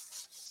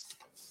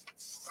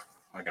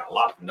 I got a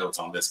lot of notes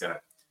on this guy.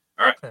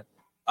 All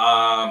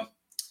right.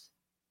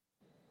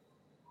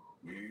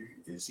 Where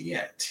is he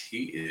at?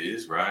 He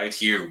is right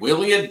here.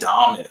 Willy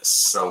Adames.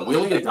 So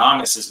Willy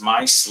Adames is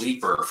my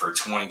sleeper for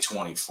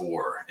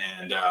 2024.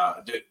 And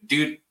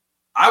dude,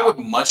 I would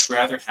much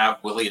rather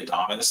have Willy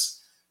Adames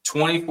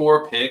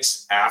 24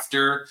 picks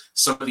after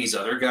some of these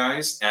other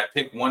guys at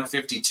pick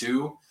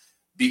 152,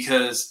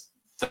 because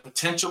the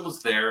potential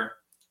is there.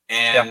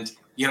 And,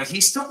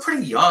 he's still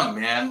pretty young,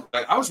 man.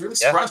 Like, I was really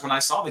surprised when I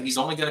saw that he's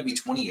only going to be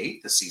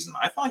 28 this season.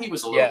 I thought he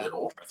was a little bit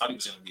older. I thought he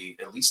was going to be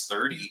at least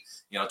 30,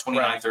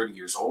 29, 30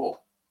 years old.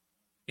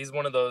 He's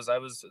one of those.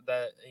 It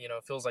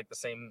feels like the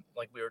same,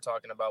 like we were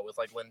talking about with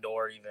like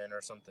Lindor even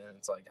or something.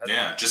 It's like,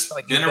 just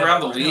like been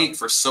around the league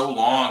for so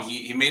long.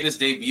 He made his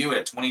debut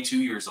at 22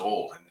 years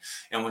old.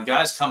 And when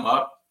guys come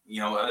up,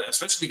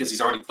 especially because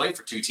he's already played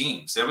for two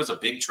teams, there was a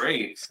big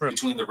trade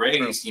between the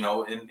Rays,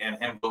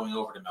 and him going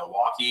over to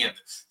Milwaukee. And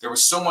there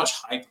was so much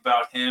hype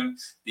about him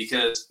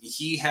because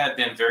he had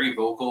been very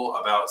vocal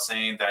about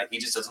saying that he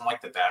just doesn't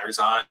like the batter's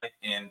eye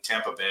in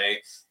Tampa Bay.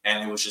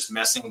 And it was just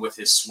messing with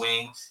his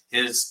swing.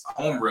 His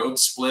home road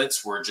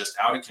splits were just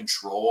out of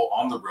control.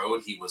 On the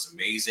road, he was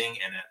amazing.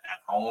 And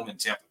at home in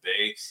Tampa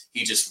Bay,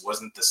 he just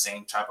wasn't the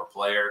same type of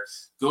player.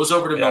 Goes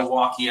over to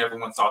Milwaukee.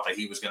 Everyone thought that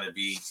he was going to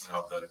be,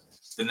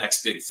 the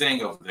next big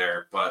thing over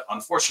there. But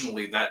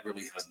unfortunately, that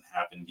really hasn't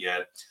happened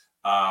yet.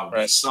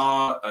 We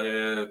saw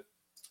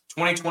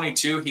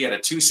 2022, he had a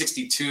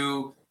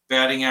 262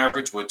 batting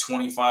average with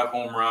 25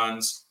 home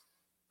runs.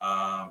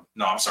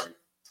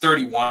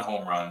 31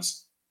 home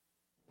runs.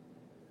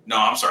 No,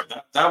 I'm sorry.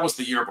 That was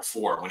the year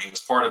before when he was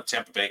part of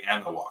Tampa Bay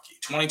and Milwaukee.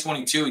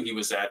 2022, he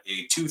was at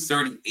a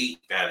 238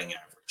 batting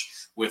average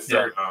with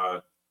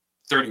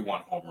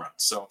 31 home runs.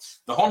 So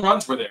the home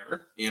runs were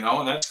there,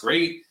 and that's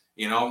great.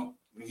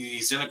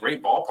 He's in a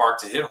great ballpark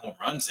to hit home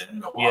runs in.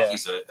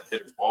 Milwaukee's a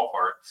hitter's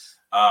ballpark.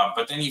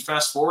 But then you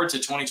fast forward to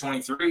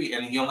 2023,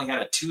 and he only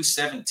had a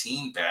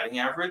 217 batting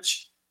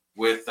average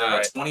with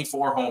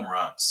 24 home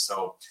runs.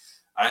 So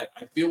I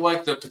feel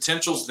like the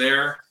potential's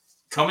there.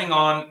 Coming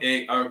off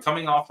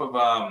of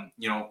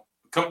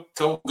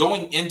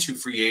going into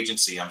free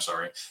agency,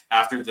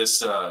 after this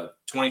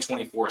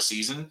 2024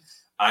 season,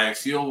 I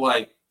feel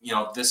like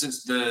this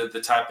is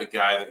the type of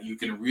guy that you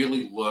can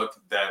really look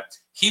that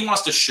he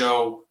wants to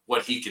show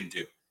what he can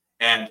do.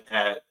 And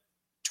at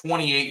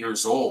 28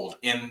 years old,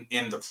 in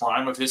the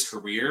prime of his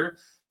career,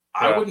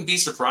 I wouldn't be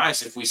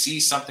surprised if we see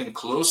something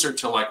closer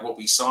to like what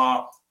we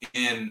saw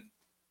in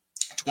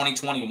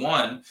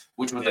 2021,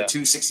 which was a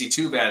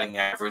 262 batting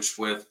average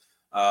with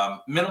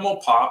minimal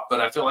pop. But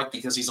I feel like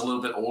because he's a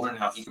little bit older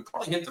now, he could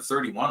probably hit the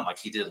 31 like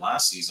he did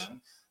last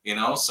season.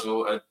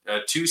 So a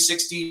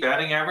 260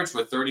 batting average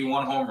with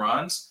 31 home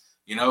runs,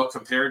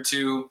 compared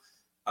to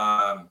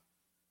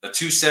a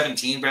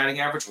 217 batting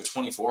average with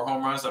 24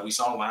 home runs that we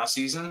saw last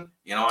season.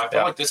 I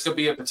feel like this could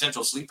be a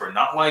potential sleeper,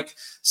 not like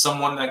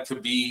someone that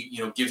could be,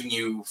 giving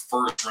you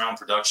first round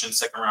production,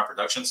 second round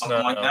production,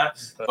 something like that.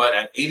 But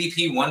at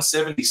ADP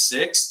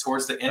 176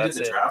 towards the end of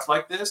the draft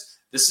like this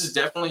is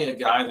definitely a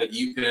guy that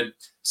you could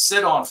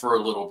sit on for a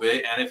little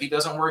bit. And if he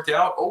doesn't work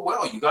out, oh,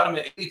 well, you got him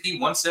at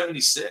ADP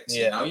 176.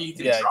 You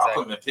can drop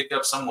him and pick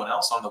up someone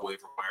else on the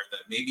waiver wire that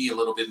may be a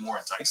little bit more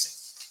enticing.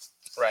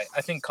 Right.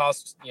 I think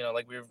cost,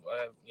 like we've,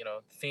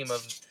 theme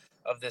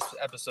of this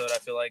episode, I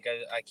feel like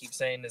I keep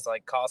saying is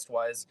like cost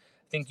wise,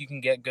 I think you can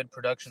get good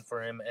production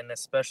for him. And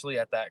especially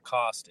at that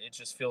cost, it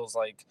just feels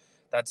like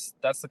that's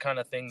the kind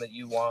of thing that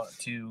you want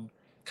to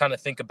kind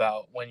of think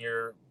about when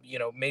you're,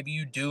 maybe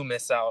you do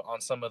miss out on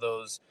some of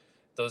those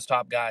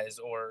top guys,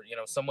 or,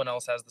 someone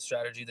else has the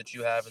strategy that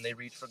you have and they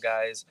reach for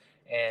guys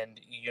and,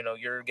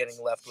 you're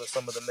getting left with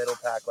some of the middle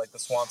pack, like the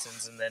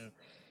Swansons. And then,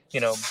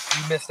 you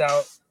missed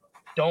out.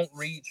 Don't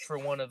reach for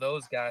one of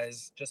those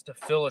guys just to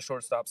fill a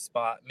shortstop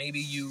spot.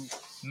 Maybe you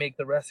make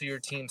the rest of your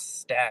team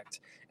stacked,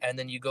 and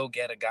then you go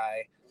get a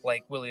guy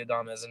like Willy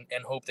Adames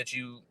and hope that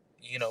you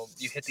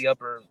hit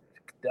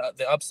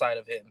the upside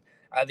of him.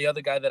 The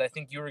other guy that I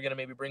think you were going to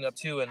maybe bring up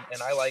too, and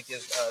I like,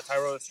 is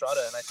Thairo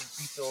Estrada, and I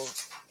think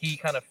he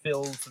kind of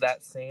fills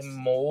that same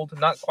mold.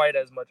 Not quite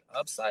as much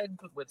upside,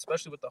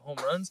 especially with the home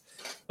runs,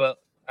 but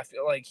I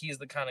feel like he's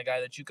the kind of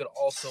guy that you could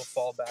also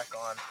fall back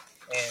on.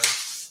 And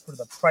for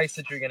the price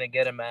that you're going to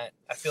get him at,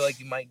 I feel like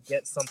you might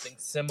get something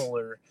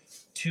similar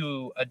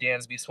to a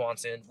Dansby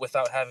Swanson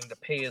without having to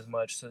pay as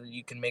much, so that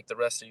you can make the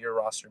rest of your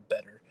roster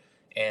better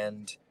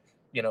and,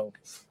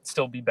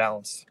 still be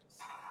balanced.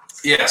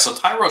 Yeah, so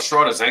Thairo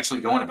Estrada is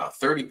actually going about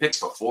 30 picks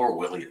before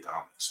Willy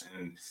Adames.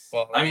 And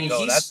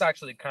that's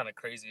actually kind of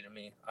crazy to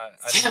me. I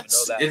didn't even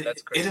know that.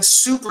 That's crazy. It is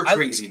super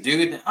crazy,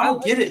 dude. I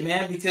don't get it,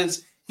 man,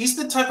 because he's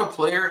the type of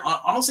player,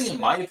 honestly, in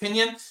my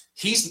opinion,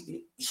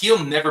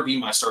 he'll never be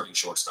my starting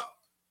shortstop.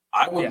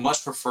 I would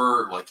much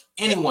prefer like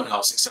anyone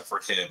else except for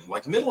him.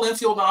 Like middle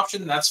infield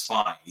option, that's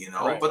fine,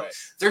 but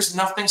there's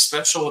nothing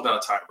special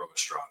about Thairo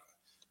Estrada.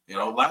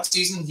 Last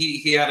season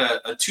he had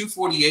a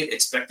 248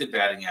 expected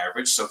batting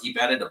average, so he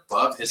batted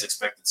above his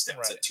expected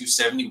stats at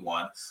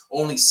 271.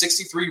 Only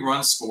 63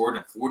 runs scored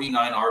and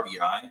 49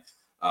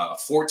 RBI,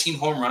 14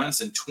 home runs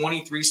and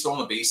 23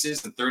 stolen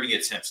bases and 30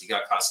 attempts. He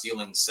got caught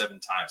stealing 7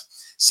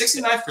 times.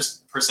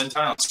 69th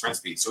percentile on sprint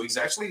speed. So he's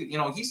actually,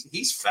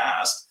 he's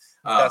fast.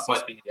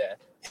 But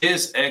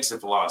his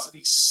exit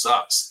velocity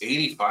sucks.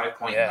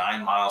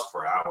 85.9 miles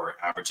per hour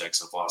average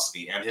exit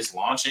velocity, and his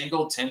launch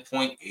angle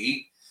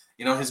 10.8.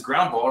 His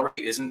ground ball rate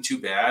isn't too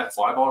bad.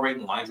 Fly ball rate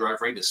and line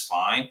drive rate is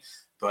fine,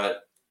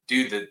 but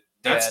dude,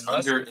 that's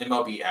under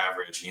MLB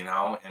average.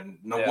 And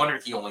no wonder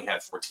he only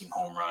had 14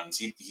 home runs.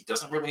 He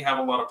doesn't really have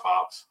a lot of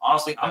pop.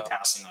 Honestly, I'm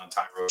passing on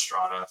Thairo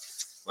Estrada.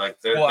 Like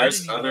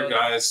there's other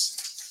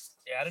guys.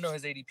 I didn't know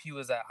his ADP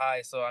was that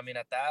high. So, I mean,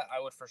 at that,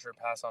 I would for sure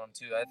pass on him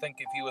too. I think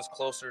if he was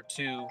closer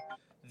to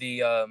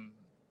the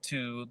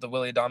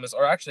Willy Adames,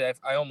 or actually,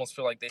 I almost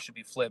feel like they should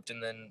be flipped,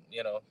 and then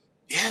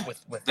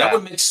with that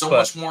would make so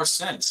much more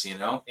sense.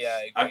 Yeah,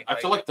 I agree. I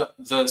feel like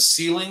the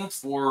ceiling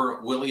for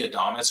Willy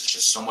Adames is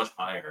just so much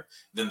higher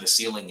than the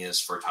ceiling is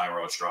for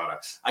Thairo Estrada.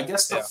 I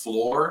guess the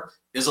floor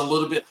is a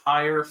little bit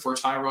higher for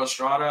Thairo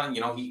Estrada.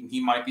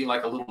 He might be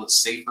like a little bit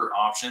safer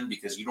option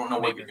because you don't know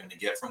what you're going to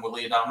get from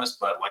Willy Adames.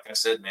 But like I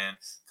said, man,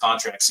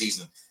 contract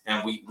season,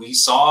 and we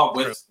saw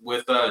with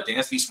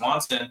Dansby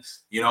Swanson,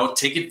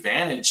 take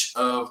advantage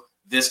of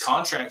this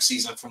contract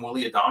season from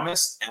Willy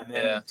Adames, and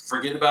then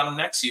forget about him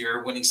next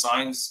year when he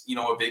signs,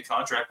 a big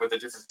contract with a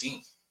different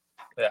team.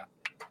 Yeah.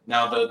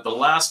 Now the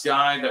last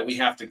guy that we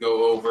have to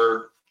go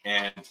over,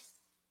 and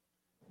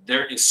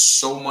there is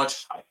so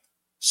much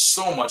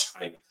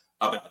hype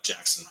about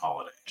Jackson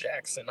Holiday.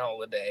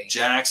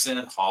 Jackson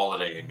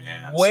Holiday,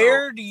 man.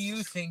 Where do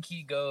you think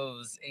he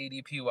goes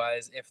ADP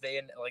wise if they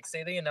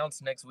say they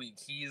announce next week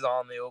he's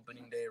on the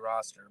opening day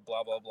roster,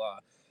 blah blah blah.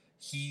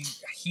 He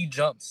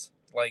jumps.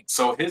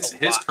 So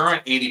his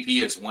current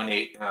ADP is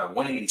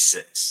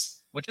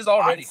 186, which is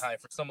already high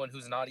for someone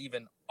who's not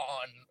even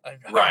on a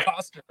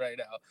roster right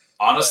now.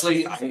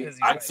 Honestly, I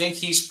think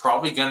he's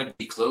probably going to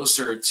be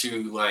closer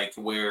to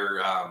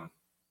where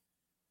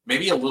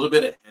maybe a little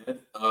bit ahead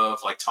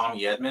of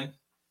Tommy Edman.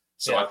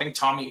 So I think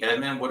Tommy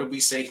Edman, what did we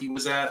say he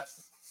was at?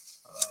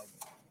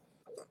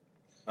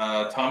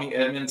 Tommy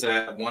Edman's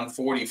at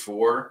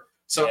 144.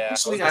 So Yeah,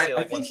 actually, I was gonna say I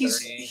like think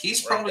 130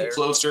 he's right probably there.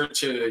 closer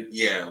to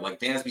like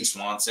Dansby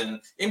Swanson,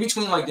 in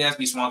between like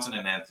Dansby Swanson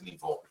and Anthony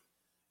Volpe.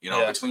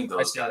 Yeah, Between I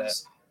those see that.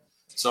 guys.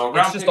 So It's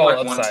round just pick all like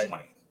upside.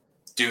 120.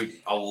 Dude,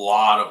 a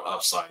lot of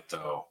upside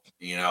though.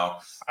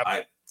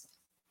 I-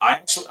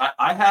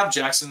 I have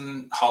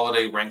Jackson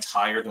Holiday ranked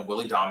higher than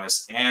Willie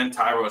Damas and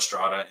Tyro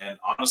Estrada, and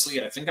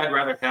honestly, I think I'd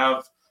rather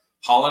have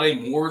Holiday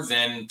more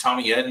than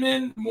Tommy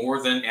Edman,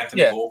 more than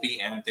Anthony Yeah,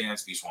 Volpe and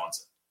Dansby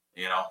Swanson.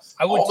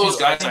 I would All those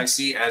too. I guys I think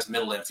see as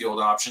middle infield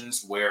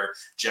options, where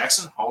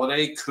Jackson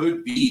Holiday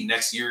could be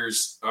last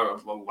year's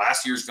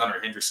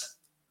Gunnar Henderson.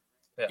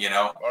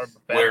 yeah, or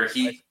Where better.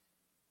 he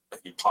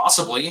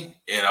possibly,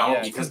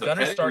 Yeah, because because the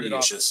Gunner started pedigree is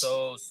off just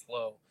so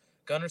slow.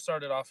 Gunner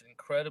started off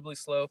incredibly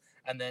slow,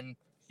 and then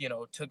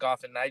took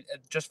off. And I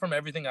just from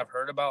everything I've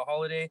heard about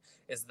Holiday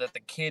is that the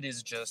kid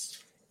is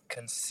just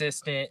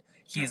consistent.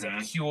 He's a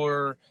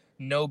pure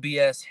no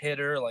BS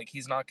hitter. Like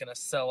he's not gonna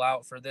sell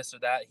out for this or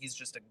that. He's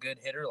just a good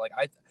hitter. Like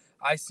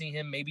I see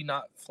him maybe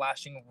not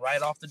flashing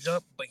right off the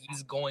jump, but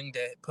he's going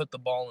to put the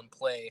ball in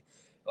play.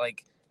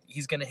 Like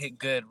he's gonna hit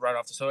good right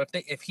off. So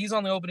if he's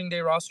on the opening day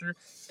roster,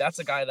 that's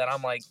a guy that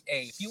I'm like,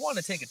 hey, if you want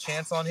to take a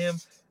chance on him,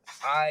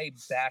 I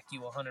back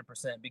you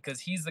 100% because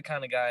he's the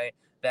kind of guy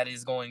that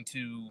is going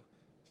to,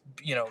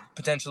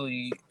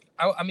 potentially.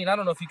 I mean, I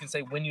don't know if you can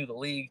say win you the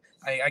league.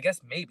 I guess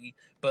maybe,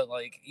 but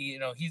like,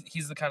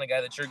 he's the kind of guy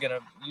that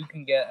you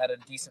can get at a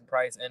decent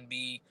price and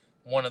be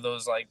one of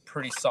those like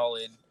pretty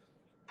solid,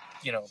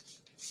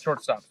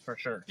 shortstops for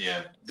sure.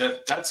 Yeah,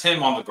 that's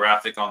him on the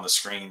graphic on the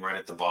screen right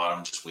at the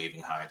bottom, just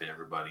waving hi to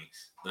everybody.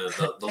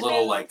 The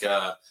little like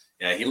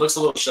yeah, he looks a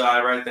little shy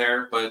right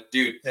there, but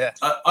dude, Yeah.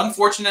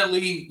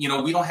 Unfortunately,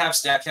 we don't have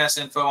Statcast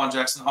info on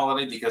Jackson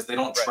Holiday because they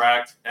don't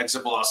track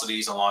exit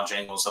velocities and launch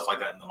angles, stuff like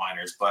that in the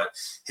minors. But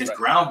his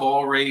ground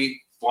ball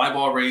rate, fly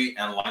ball rate,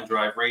 and line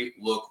drive rate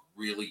look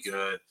really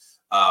good.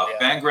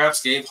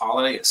 Fangraphs gave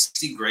Holiday a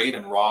 60 grade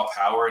in raw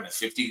power and a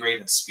 50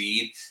 grade in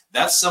speed.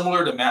 That's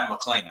similar to Matt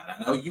McClain. And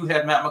I know you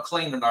had Matt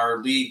McClain in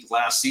our league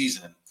last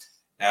season.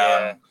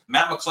 Matt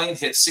McClain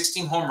hit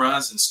 16 home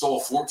runs and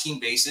stole 14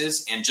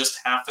 bases in just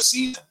half a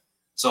season.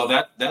 So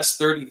that's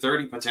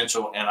 30-30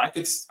 potential. And I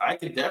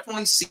could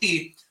definitely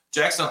see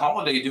Jackson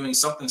Holiday doing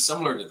something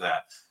similar to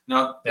that.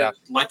 Now,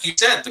 like you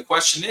said, the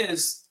question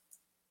is,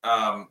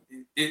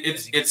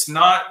 it's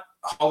not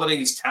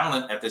Holiday's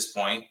talent at this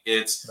point.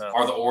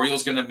 Are the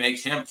Orioles going to make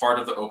him part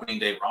of the opening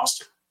day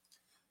roster?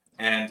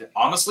 And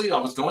honestly, I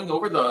was going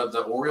over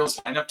the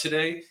Orioles lineup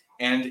today,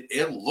 and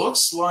it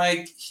looks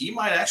like he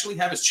might actually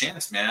have his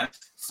chance, man.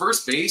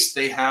 First base,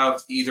 they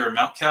have either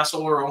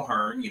Mountcastle or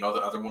O'Hearn. The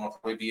other one will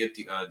probably be at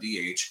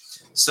DH.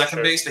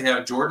 Second base, they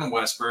have Jordan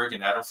Westberg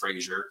and Adam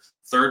Frazier.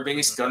 Third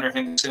base, Gunnar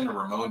Henderson and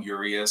Ramon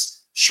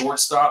Urias.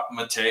 Shortstop,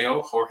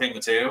 Jorge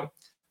Mateo,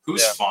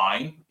 who's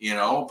fine,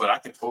 but I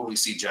could totally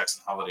see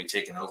Jackson Holiday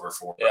taking over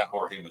for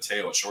Jorge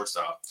Mateo at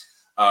shortstop.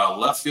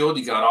 Left field,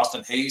 you got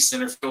Austin Hayes.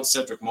 Center field,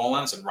 Cedric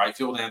Mullins. And right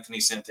field, Anthony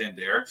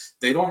Santander.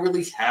 They don't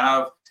really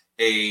have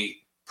a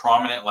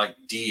prominent like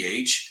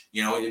DH.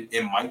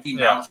 It might be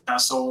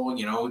Mountcastle.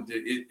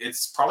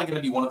 It's probably going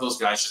to be one of those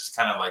guys just to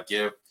kind of like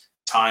give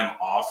time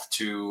off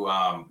to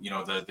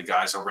the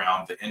guys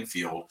around the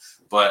infield.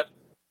 But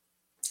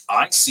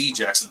I see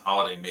Jackson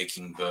Holiday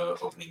making the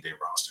opening day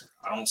roster.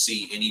 I don't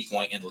see any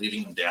point in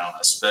leaving him down,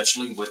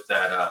 especially with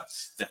that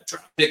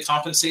draft pick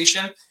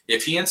compensation.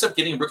 If he ends up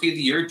getting Rookie of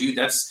the Year, dude,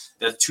 that's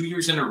 2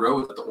 years in a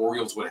row that the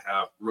Orioles would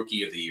have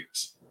Rookie of the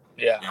Years.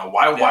 Yeah.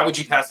 Why would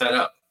you pass that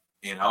up?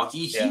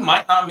 He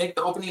might not make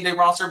the opening day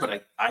roster,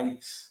 but I'm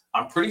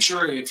pretty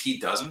sure if he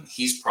doesn't,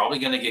 he's probably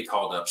going to get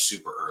called up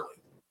super early.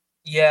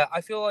 Yeah,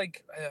 I feel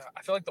like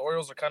the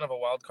Orioles are kind of a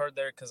wild card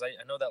there because I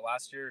know that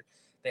last year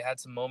they had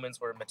some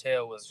moments where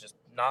Mateo was just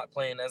not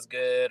playing as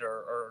good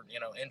or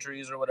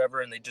injuries or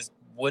whatever, and they just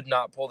would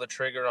not pull the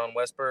trigger on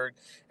Westberg.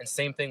 And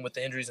same thing with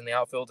the injuries in the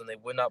outfield, and they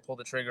would not pull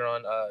the trigger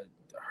on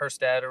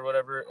Herstad or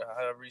whatever,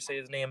 however you say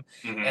his name.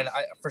 Mm-hmm. And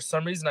for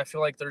some reason, I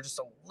feel like they're just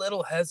a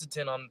little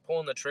hesitant on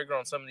pulling the trigger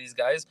on some of these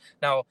guys.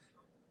 Now,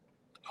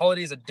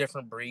 Holiday's a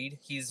different breed.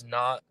 He's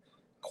not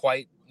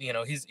quite,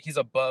 he's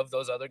above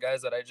those other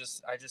guys that I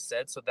just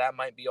said, so that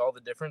might be all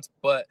the difference.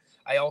 But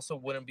I also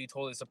wouldn't be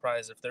totally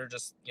surprised if they're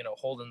just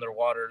holding their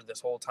water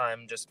this whole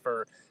time just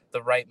for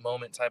the right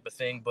moment type of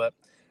thing. But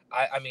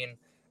I mean,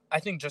 I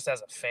think just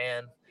as a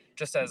fan,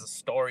 just as a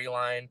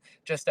storyline,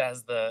 just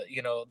as the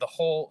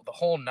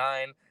whole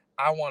nine,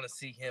 I want to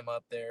see him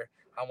up there.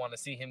 I want to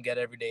see him get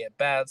everyday at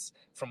bats.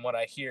 From what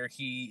I hear,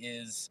 he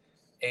is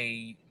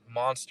a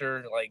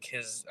monster. Like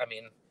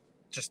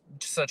just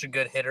such a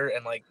good hitter,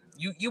 and like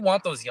you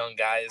want those young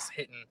guys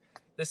hitting.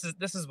 This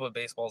is what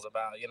baseball's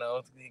about,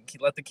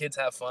 let the kids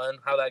have fun.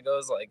 How that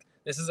goes, like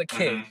this is a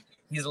kid. Mm-hmm.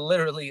 He's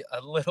literally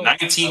a little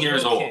 19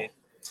 years old. Kid.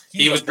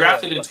 He was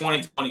drafted in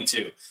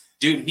 2022.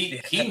 Dude,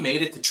 he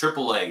made it to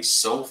AAA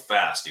so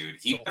fast, dude.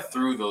 He went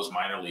through those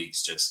minor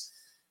leagues just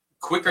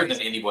quicker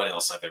than anybody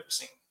else I've ever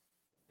seen.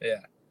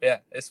 Yeah,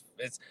 it's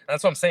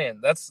that's what I'm saying.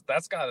 That's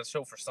got to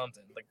show for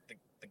something. Like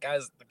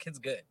the kid's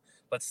good.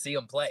 Let's see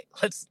him play.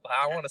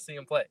 I want to see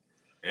him play.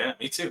 Yeah,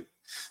 me too.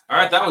 All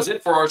right, that was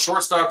it for our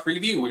shortstop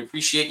preview. We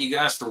appreciate you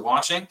guys for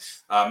watching.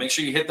 Make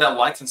sure you hit that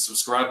like and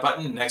subscribe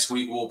button. Next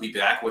week, we'll be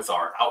back with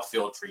our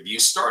outfield preview,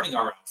 starting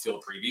our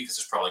outfield preview, because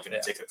it's probably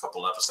going to take a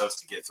couple episodes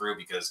to get through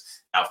because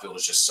outfield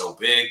is just so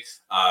big.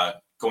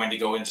 Going to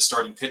go into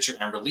starting pitcher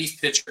and relief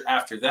pitcher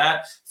after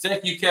that.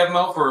 Thank you,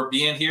 Kevmo, for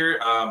being here,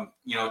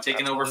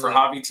 taking over for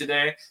Javi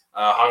today.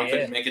 Javi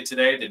couldn't make it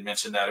today. Didn't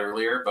mention that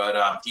earlier,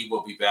 but he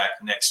will be back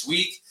next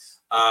week.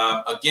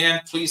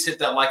 Again, please hit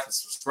that like and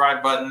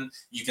subscribe button.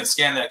 You can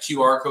scan that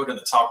QR code in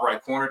the top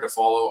right corner to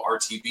follow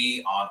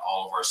RTB on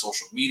all of our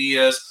social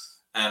medias.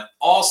 And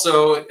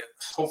also,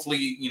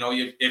 hopefully,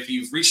 if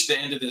you've reached the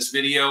end of this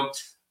video,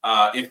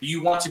 if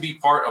you want to be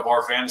part of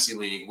our fantasy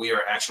league, we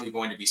are actually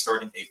going to be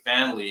starting a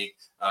fan league,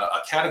 a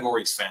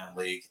categories fan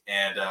league,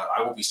 and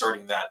I will be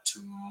starting that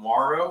tonight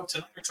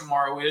or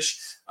tomorrow-ish.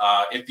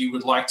 If you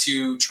would like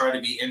to try to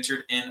be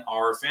entered in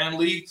our fan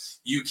league,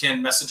 you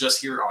can message us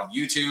here on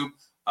YouTube.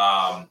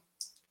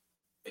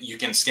 You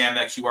can scan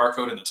that QR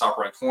code in the top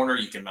right corner.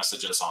 You can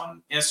message us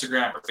on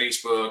Instagram or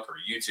Facebook or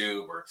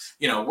YouTube or,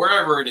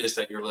 wherever it is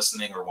that you're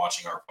listening or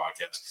watching our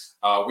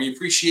podcast. We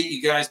appreciate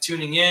you guys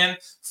tuning in.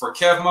 For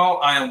Kevmo,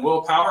 I am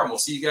Will Power, and we'll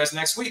see you guys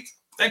next week.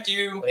 Thank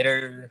you.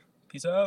 Later. Peace out.